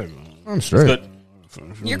mean, we don't got it. I'm straight. Good.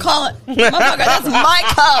 You're calling, motherfucker. That's my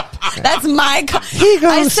cup. That's my cup. He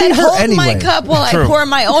gonna I see said, her hold my anyway. cup while True. I pour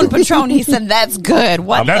my own Patron. He said, that's good.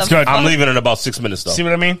 What? That's the good. I'm leaving in about 6 minutes though. See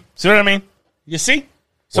what I mean? See what I mean? You see?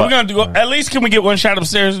 So What? we're gonna do. At least can we get one shot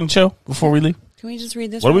upstairs and chill before we leave? Can we just read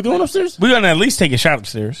this? What are we real doing quick? upstairs? We're gonna at least take a shot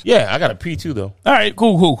upstairs. Yeah, I got to pee too though. All right,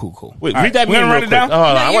 cool. Wait, All read that we're meme gonna real write it quick. down. Oh, No,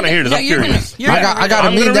 I want to hear this. I'm you're gonna- curious. you're I gonna got read a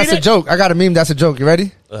I'm meme gonna that's read a it. joke. I got a meme that's a joke. You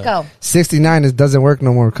ready? it. Go. 69 doesn't work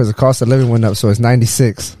no more because the cost of living went up, so it's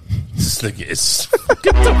 96. This nigga is.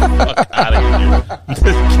 Get the fuck out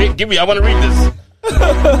of here. Give me. I want to read this.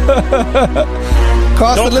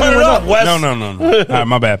 Cost Don't of cut living it went up, up. Wes. No. All right,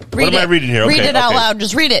 my bad. Read am I reading here? Read Okay, it out okay. loud.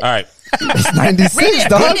 Just read it. All right. It's 96, Read it,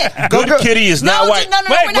 dog. read it. Go, Good kitty is not white. No,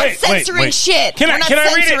 we're not censoring wait. shit. Can We're I not read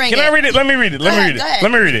it? censoring Can I read it? Let me read it. Let Go me ahead, read go it. ahead.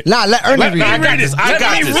 Let me read it. Nah, let Ernie read I it. got this. I Let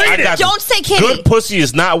got me this. read I it. got this. Don't say kitty. Good pussy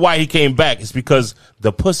is not why he came back. It's because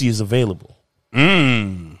the pussy is available.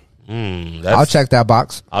 I'll check that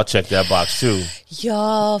box. I'll check that box too.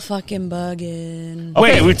 Y'all fucking bugging.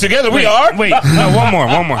 Okay, we together. We are. Wait, no,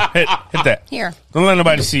 one more. Hit that. Here. Don't let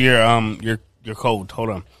nobody see your code. Hold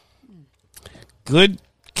on. Good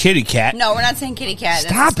kitty cat. No, we're not saying kitty cat.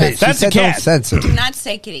 Stop That's it. That's She a said don't cat. censor. Do not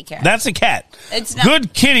say kitty cat. That's a cat. It's not.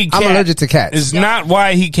 Good kitty cat. I'm allergic to cats. Is not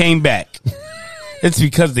why he came back. It's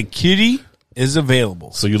because the kitty is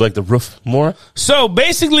available. So you like the roof more? So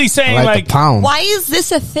basically saying I like the pound. Why is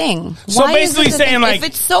this a thing? So Why basically is this a saying, thing? like- if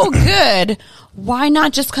it's so good, why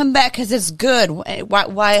not just come back because it's good?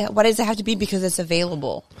 Why does it have to be because it's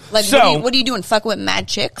available? Like, So- what are you doing? Fuck with mad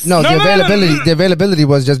chicks? No, No, the no, no, availability. no. The availability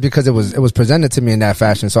was just because it was presented to me in that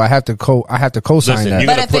fashion. So I have to co-sign Listen, that. you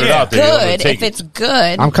But gotta if put it it's out there. You're gonna good, take if it. it's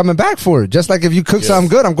good, I'm coming back for it. Just like if you cook something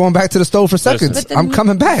good, I'm going back to the stove for seconds. Listen. But I'm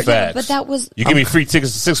coming back. Facts. but that was You give me free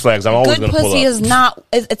tickets to Six Flags, I'm always good going to pull pussy up. is not.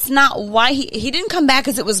 It's not why he didn't come back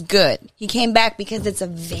because it was good. He came back because it's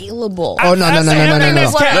available. Oh no no no no no no no!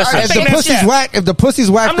 Listen, If the that's pussy's cap. whack, if the pussy's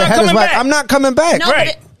whack, I'm the not head is coming whack. back. I'm not coming back. No, but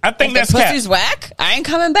Right. I think if that's the cap. pussy's whack. I ain't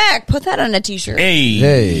coming back. Put that on a t-shirt. Hey.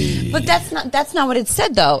 Hey, But that's not what it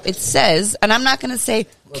said though. It says, and I'm not going to say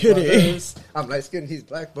kitty. I'm light skinned. He's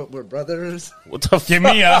black, but we're brothers. What the fuck? Give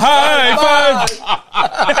me a high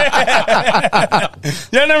five.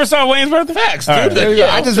 Y'all never saw Wayne's Birthday? Facts, All dude. right.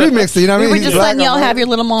 Yeah. I just remixed it. You know what I We mean? were He's just black, letting y'all I'm have your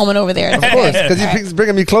little moment over there. white. Of course, because he's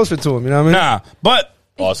bringing me closer to him. You know what I mean? Nah, but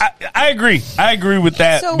Awesome. I agree. I agree with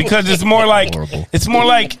that So- because it's more like Horrible.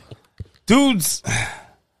 dudes.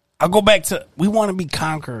 I'll go back to we want to be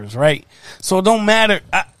conquerors, right? So it don't matter.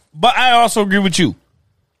 But I also agree with you.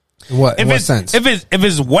 What? In If what it's sense? if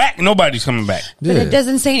it's whack, nobody's coming back. But it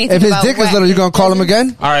doesn't say anything If his about dick is whack. little, you gonna call him Doesn't-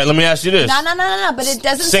 again? All right, let me ask you this. No. But it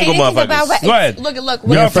doesn't Single say anything motherfuckers. about whack. Go ahead. Look. You're What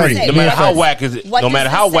does it free. say? No matter how What whack is it, What no does matter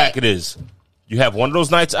it how say? whack it is, you have one of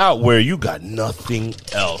those nights out where you got nothing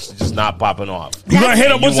else, just not popping off. You're gonna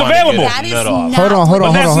hit up You what's wanna available. get That is Nut not off. Hold on, hold But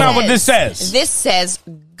on, that's hold on, not hold what on. this says. This says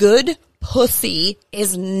good pussy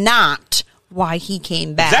is not why he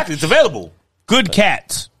came back. Exactly, it's available. Good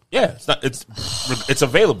cats. Yeah, it's not. It's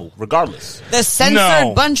available regardless. The Censored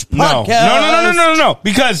No. Bunch No. podcast. No.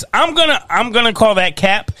 Because I'm gonna call that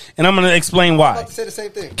cap, and I'm gonna explain why. Say the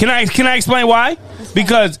same thing. Can I explain why?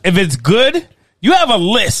 Because if it's good, you have a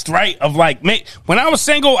list, right? Of like, when I was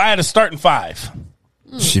single, I had a starting 5.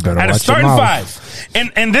 She better I had a watch your starting mouth.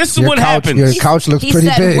 5, and this is Your what couch- happens. your couch looks He pretty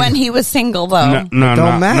said big. when he was single, though. No,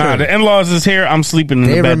 Don't matter. The in-laws is here. I'm sleeping in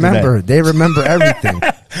They the bed remember. today. They remember everything.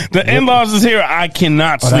 The in-laws is here. I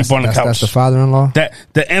cannot sleep on the couch. That's the father-in-law. That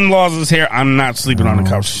the in-laws is here. I'm not sleeping on the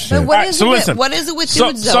couch. But All what right, is so it with- listen. what is it with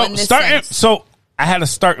dudes, though, in this starting? sense? So I had a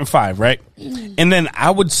starting 5, right? And then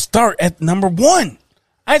I would start at number 1.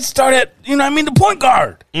 I'd start at the point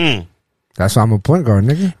guard, That's why I'm a point guard,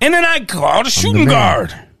 nigga. and then I'd call the shooting man.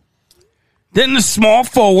 guard, then the small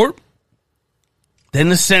forward, then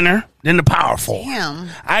the center, then the power forward. Damn.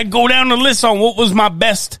 I'd go down the list on what was my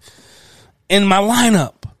best in my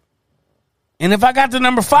lineup. And if I got to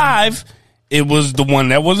number 5, it was the one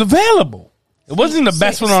that was available. It wasn't the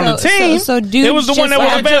best one on the team. so dudes it was the one that just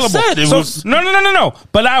was like- available. I just said, it So- was- no.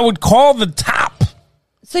 But I would call the top.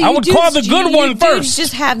 So I you would dudes- call the good you one dudes first.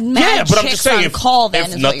 Just have mad Yeah, but I'm chicks just saying, on if, call. Then if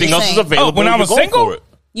is what nothing you're else saying. is available, Oh, when I you was go single? for it.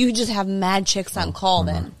 You just have mad chicks on call.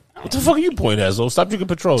 Then What the fuck are you pointing at, Zo? Stop drinking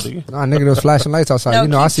Patrol, nigga. Nah, nigga, those flashing lights outside. No, You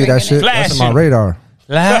know, I keep see that drinking shit. it. That's on my Flashing. radar.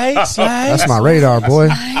 Lights, That's my radar, boy.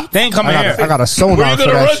 They ain't coming here. I got a Where sonar you for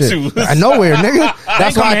gonna that run shit. to? Nowhere, nigga.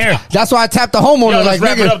 That's come why. here. That's why I tapped the homeowner Yo, like, let's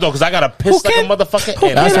wrap it nigga. up though, because I got to piss like a motherfucker.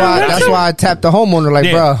 And That's why I tapped the homeowner like,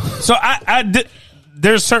 Yeah. bro. So I did.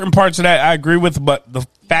 There's certain parts of that I agree with, but the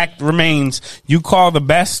fact remains: you call the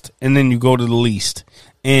best, and then you go to the least,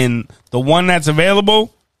 and the one that's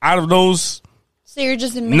available out of those. so you're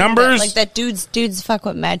just admitting Numbers? that, like that dudes fuck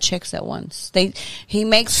with mad chicks at once. He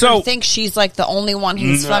makes So- her think she's like the only one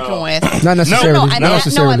he's fucking with. Not necessarily. No, not I'm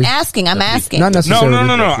necessarily. asking. I'm asking. Not No. necessarily.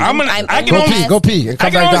 I can Go only pee. Go pee and I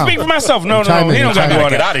come can back only down. speak for myself. No, Chime in, he don't got chime to do in. all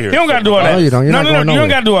Get that. out of here. He don't got to do all that. No, you don't. You're not going you don't nowhere.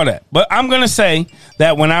 got to do all that. But I'm gonna say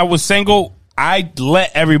that when I was single, I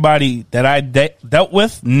let everybody that I dealt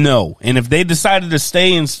with know, and if they decided to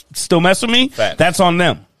stay and still mess with me, Fact. that's on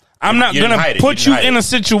them. I'm not You didn't gonna hide it. put You you didn't in hide a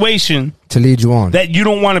situation To lead you on. that you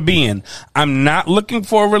don't want to be in. I'm not looking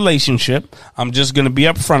for a relationship. I'm just going to be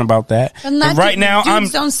upfront about that. And that And right dude- now, I'm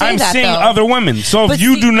dudes don't say that, seeing though. other women. So But if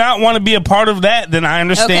you see- do not want to be a part of that, then I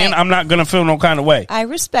understand. Okay. I'm not going to feel no kind of way. I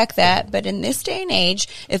respect that, but in this day and age,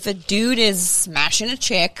 if a dude is smashing a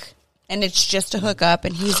chick and it's just a hookup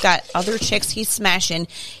and he's got other chicks he's smashing,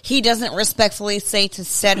 he doesn't respectfully say to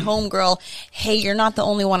said homegirl, hey, you're not the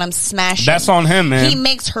only one I'm smashing. That's on him, man. He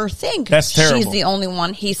makes her think That's terrible. she's the only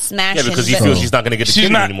one he's smashing. Yeah, because he but- feels she's not going to get the She's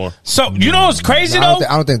kid not anymore. So you know what's crazy I though?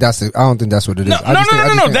 don't think that's it. I don't think that's what it is. No, I just think- I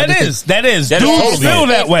just think- I That just think- is. That is. That is Dudes totally feel it.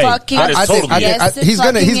 that way. Fucking, That is I think- I think- yes, it he's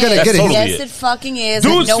gonna fucking get is. it. Totally Yes, it. it fucking is.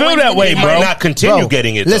 Dudes And no feel one's that gonna way, He deny bro. might it. not continue Bro,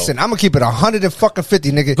 getting it. Listen, though. I'm gonna keep it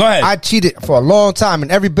 150, nigga. Go ahead. I cheated for a long time,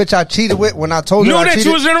 and every bitch I cheated with, when I told her Knew I that cheated,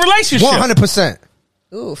 you was in a relationship. 100%.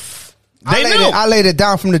 Oof. They knew. I laid it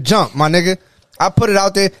down from the jump, my nigga. I put it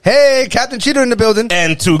out there. Hey, Captain Cheater in the building.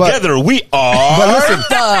 And together we are.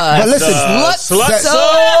 But listen. Slut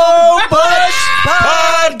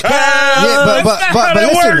Podcast.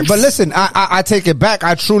 Yeah, but listen. I take it back.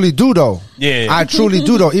 I truly do though. Yeah. I truly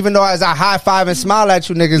do though. Even though as I high five and smile at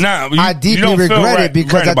you niggas, I deeply regret it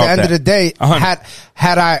because at the end of the day,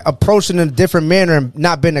 had I approached it in a different manner and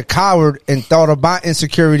not been a coward and thought about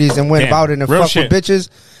insecurities and went about it and fucked with bitches,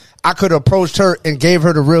 I could have approached her and gave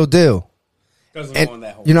her the real deal. And,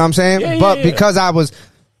 you know what I'm saying? But because I was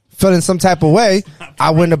feeling some type of way,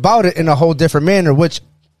 I went about it in a whole different manner, which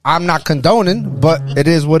I'm not condoning, but it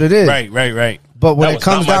is what it is. Right. But when it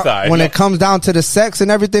comes down to the sex and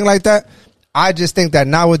everything like that, I just think that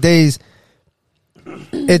nowadays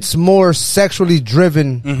it's more sexually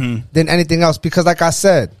driven than anything else. Because like I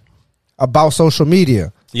said about social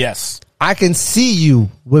media, yes, I can see you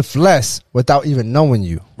with less without even knowing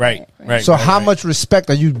you. Right. So how much respect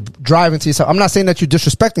are you driving to yourself? I'm not saying that you're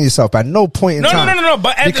disrespecting yourself at no point in time. No.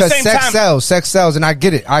 But at because the same time, sex sells, and I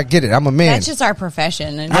get it. I'm a man. That's just our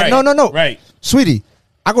profession. And No. Right, sweetie,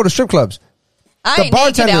 I go to strip clubs. I ain't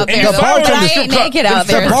naked out there. The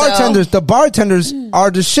bartenders are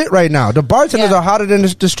the shit right now. The bartenders are hotter than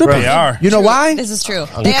the strippers. They are. You know why? This is true.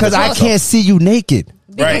 Because I can't see you naked.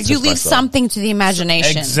 Because you leave something to the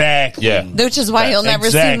imagination. Exactly. Yeah. Which is why you'll never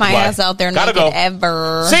see my ass out there naked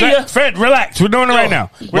ever. See ya. Fred, relax. We're doing it right now.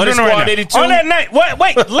 We're doing it right now. 82. On that night. Wait.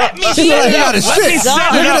 Let me see. He got his shit. Look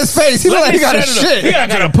at his face. He look like he got his shit. He got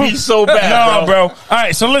to pee so bad. No, bro. All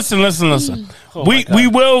right. So listen. We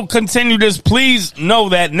will continue this. Please know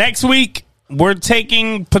that next week we're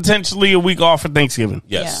taking potentially a week off for Thanksgiving.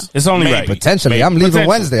 Yes. It's only Maybe. right. Potentially. I'm leaving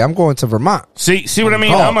Wednesday. I'm going to Vermont. See what I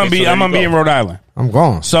mean? I'm gonna be in Rhode Island. I'm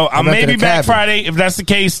gone. So I may be back Friday. If that's the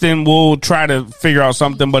case, then we'll try to figure out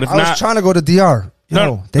something. But if I was trying to go to DR.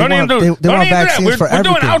 No, they want vaccines for We're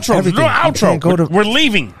doing everything. outros. We're doing outro. We're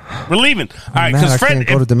leaving. We're leaving. All right, because Fred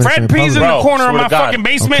pees in the corner of my fucking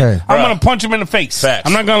basement. Okay. I'm going to punch him in the face. Facts.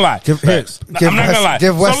 I'm not going to lie. I'm not going to lie.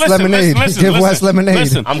 Give Wes lemonade. Give Wes lemonade.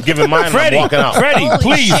 Listen. I'm giving mine and I'm walking out. Freddie,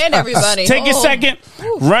 please. Shit, everybody. Take a second.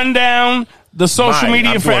 Run down the social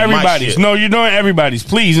media for everybody's. No, you're doing everybody's.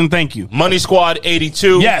 Please and thank you. Money Squad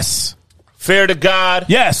 82. Yes. Fair to God.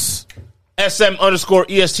 Yes.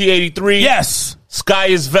 SM_EST83. Yes. Sky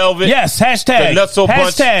is Velvet. Yes. Hashtag. The Nutso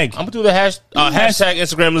Bunch. Hashtag. I'm going to do the hashtag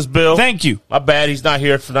Instagramless Bill. Thank you. My bad. He's not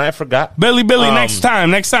here tonight. I forgot. Billy, next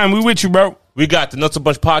time. We with you, bro. We got the Nutso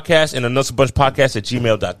Bunch Podcast and the Nutso Bunch Podcast at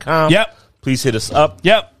gmail.com. Yep. Please hit us up.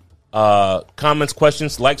 Yep. Comments,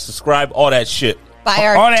 questions, like, subscribe, all that shit. Buy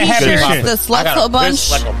our all that happy t-shirts, shit. the Slutso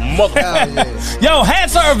Bunch. Like a mother. Yo,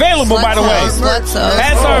 hats are available, by the way. Slutso.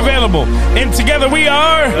 Hats are available. And together we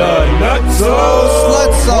are The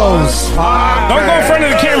Nutsos. Don't go in front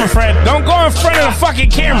of the camera, Fred. Don't go in front of the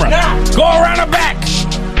fucking camera. Go around the back.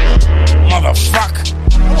 Motherfucker.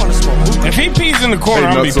 If he pees in the corner,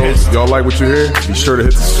 Hey, I'll be pissed. Nutsos, y'all like what you hear? Be sure to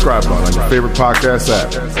hit the subscribe button on your favorite podcast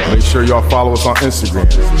app. Make sure y'all follow us on Instagram,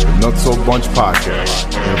 the Nutso Bunch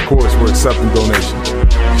Podcast. And of course, we're accepting donations.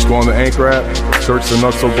 Just go on the Anchor app, search the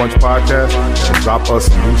Nutso Bunch Podcast, and drop us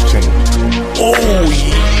some loose change. Oh,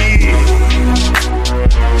 yeah.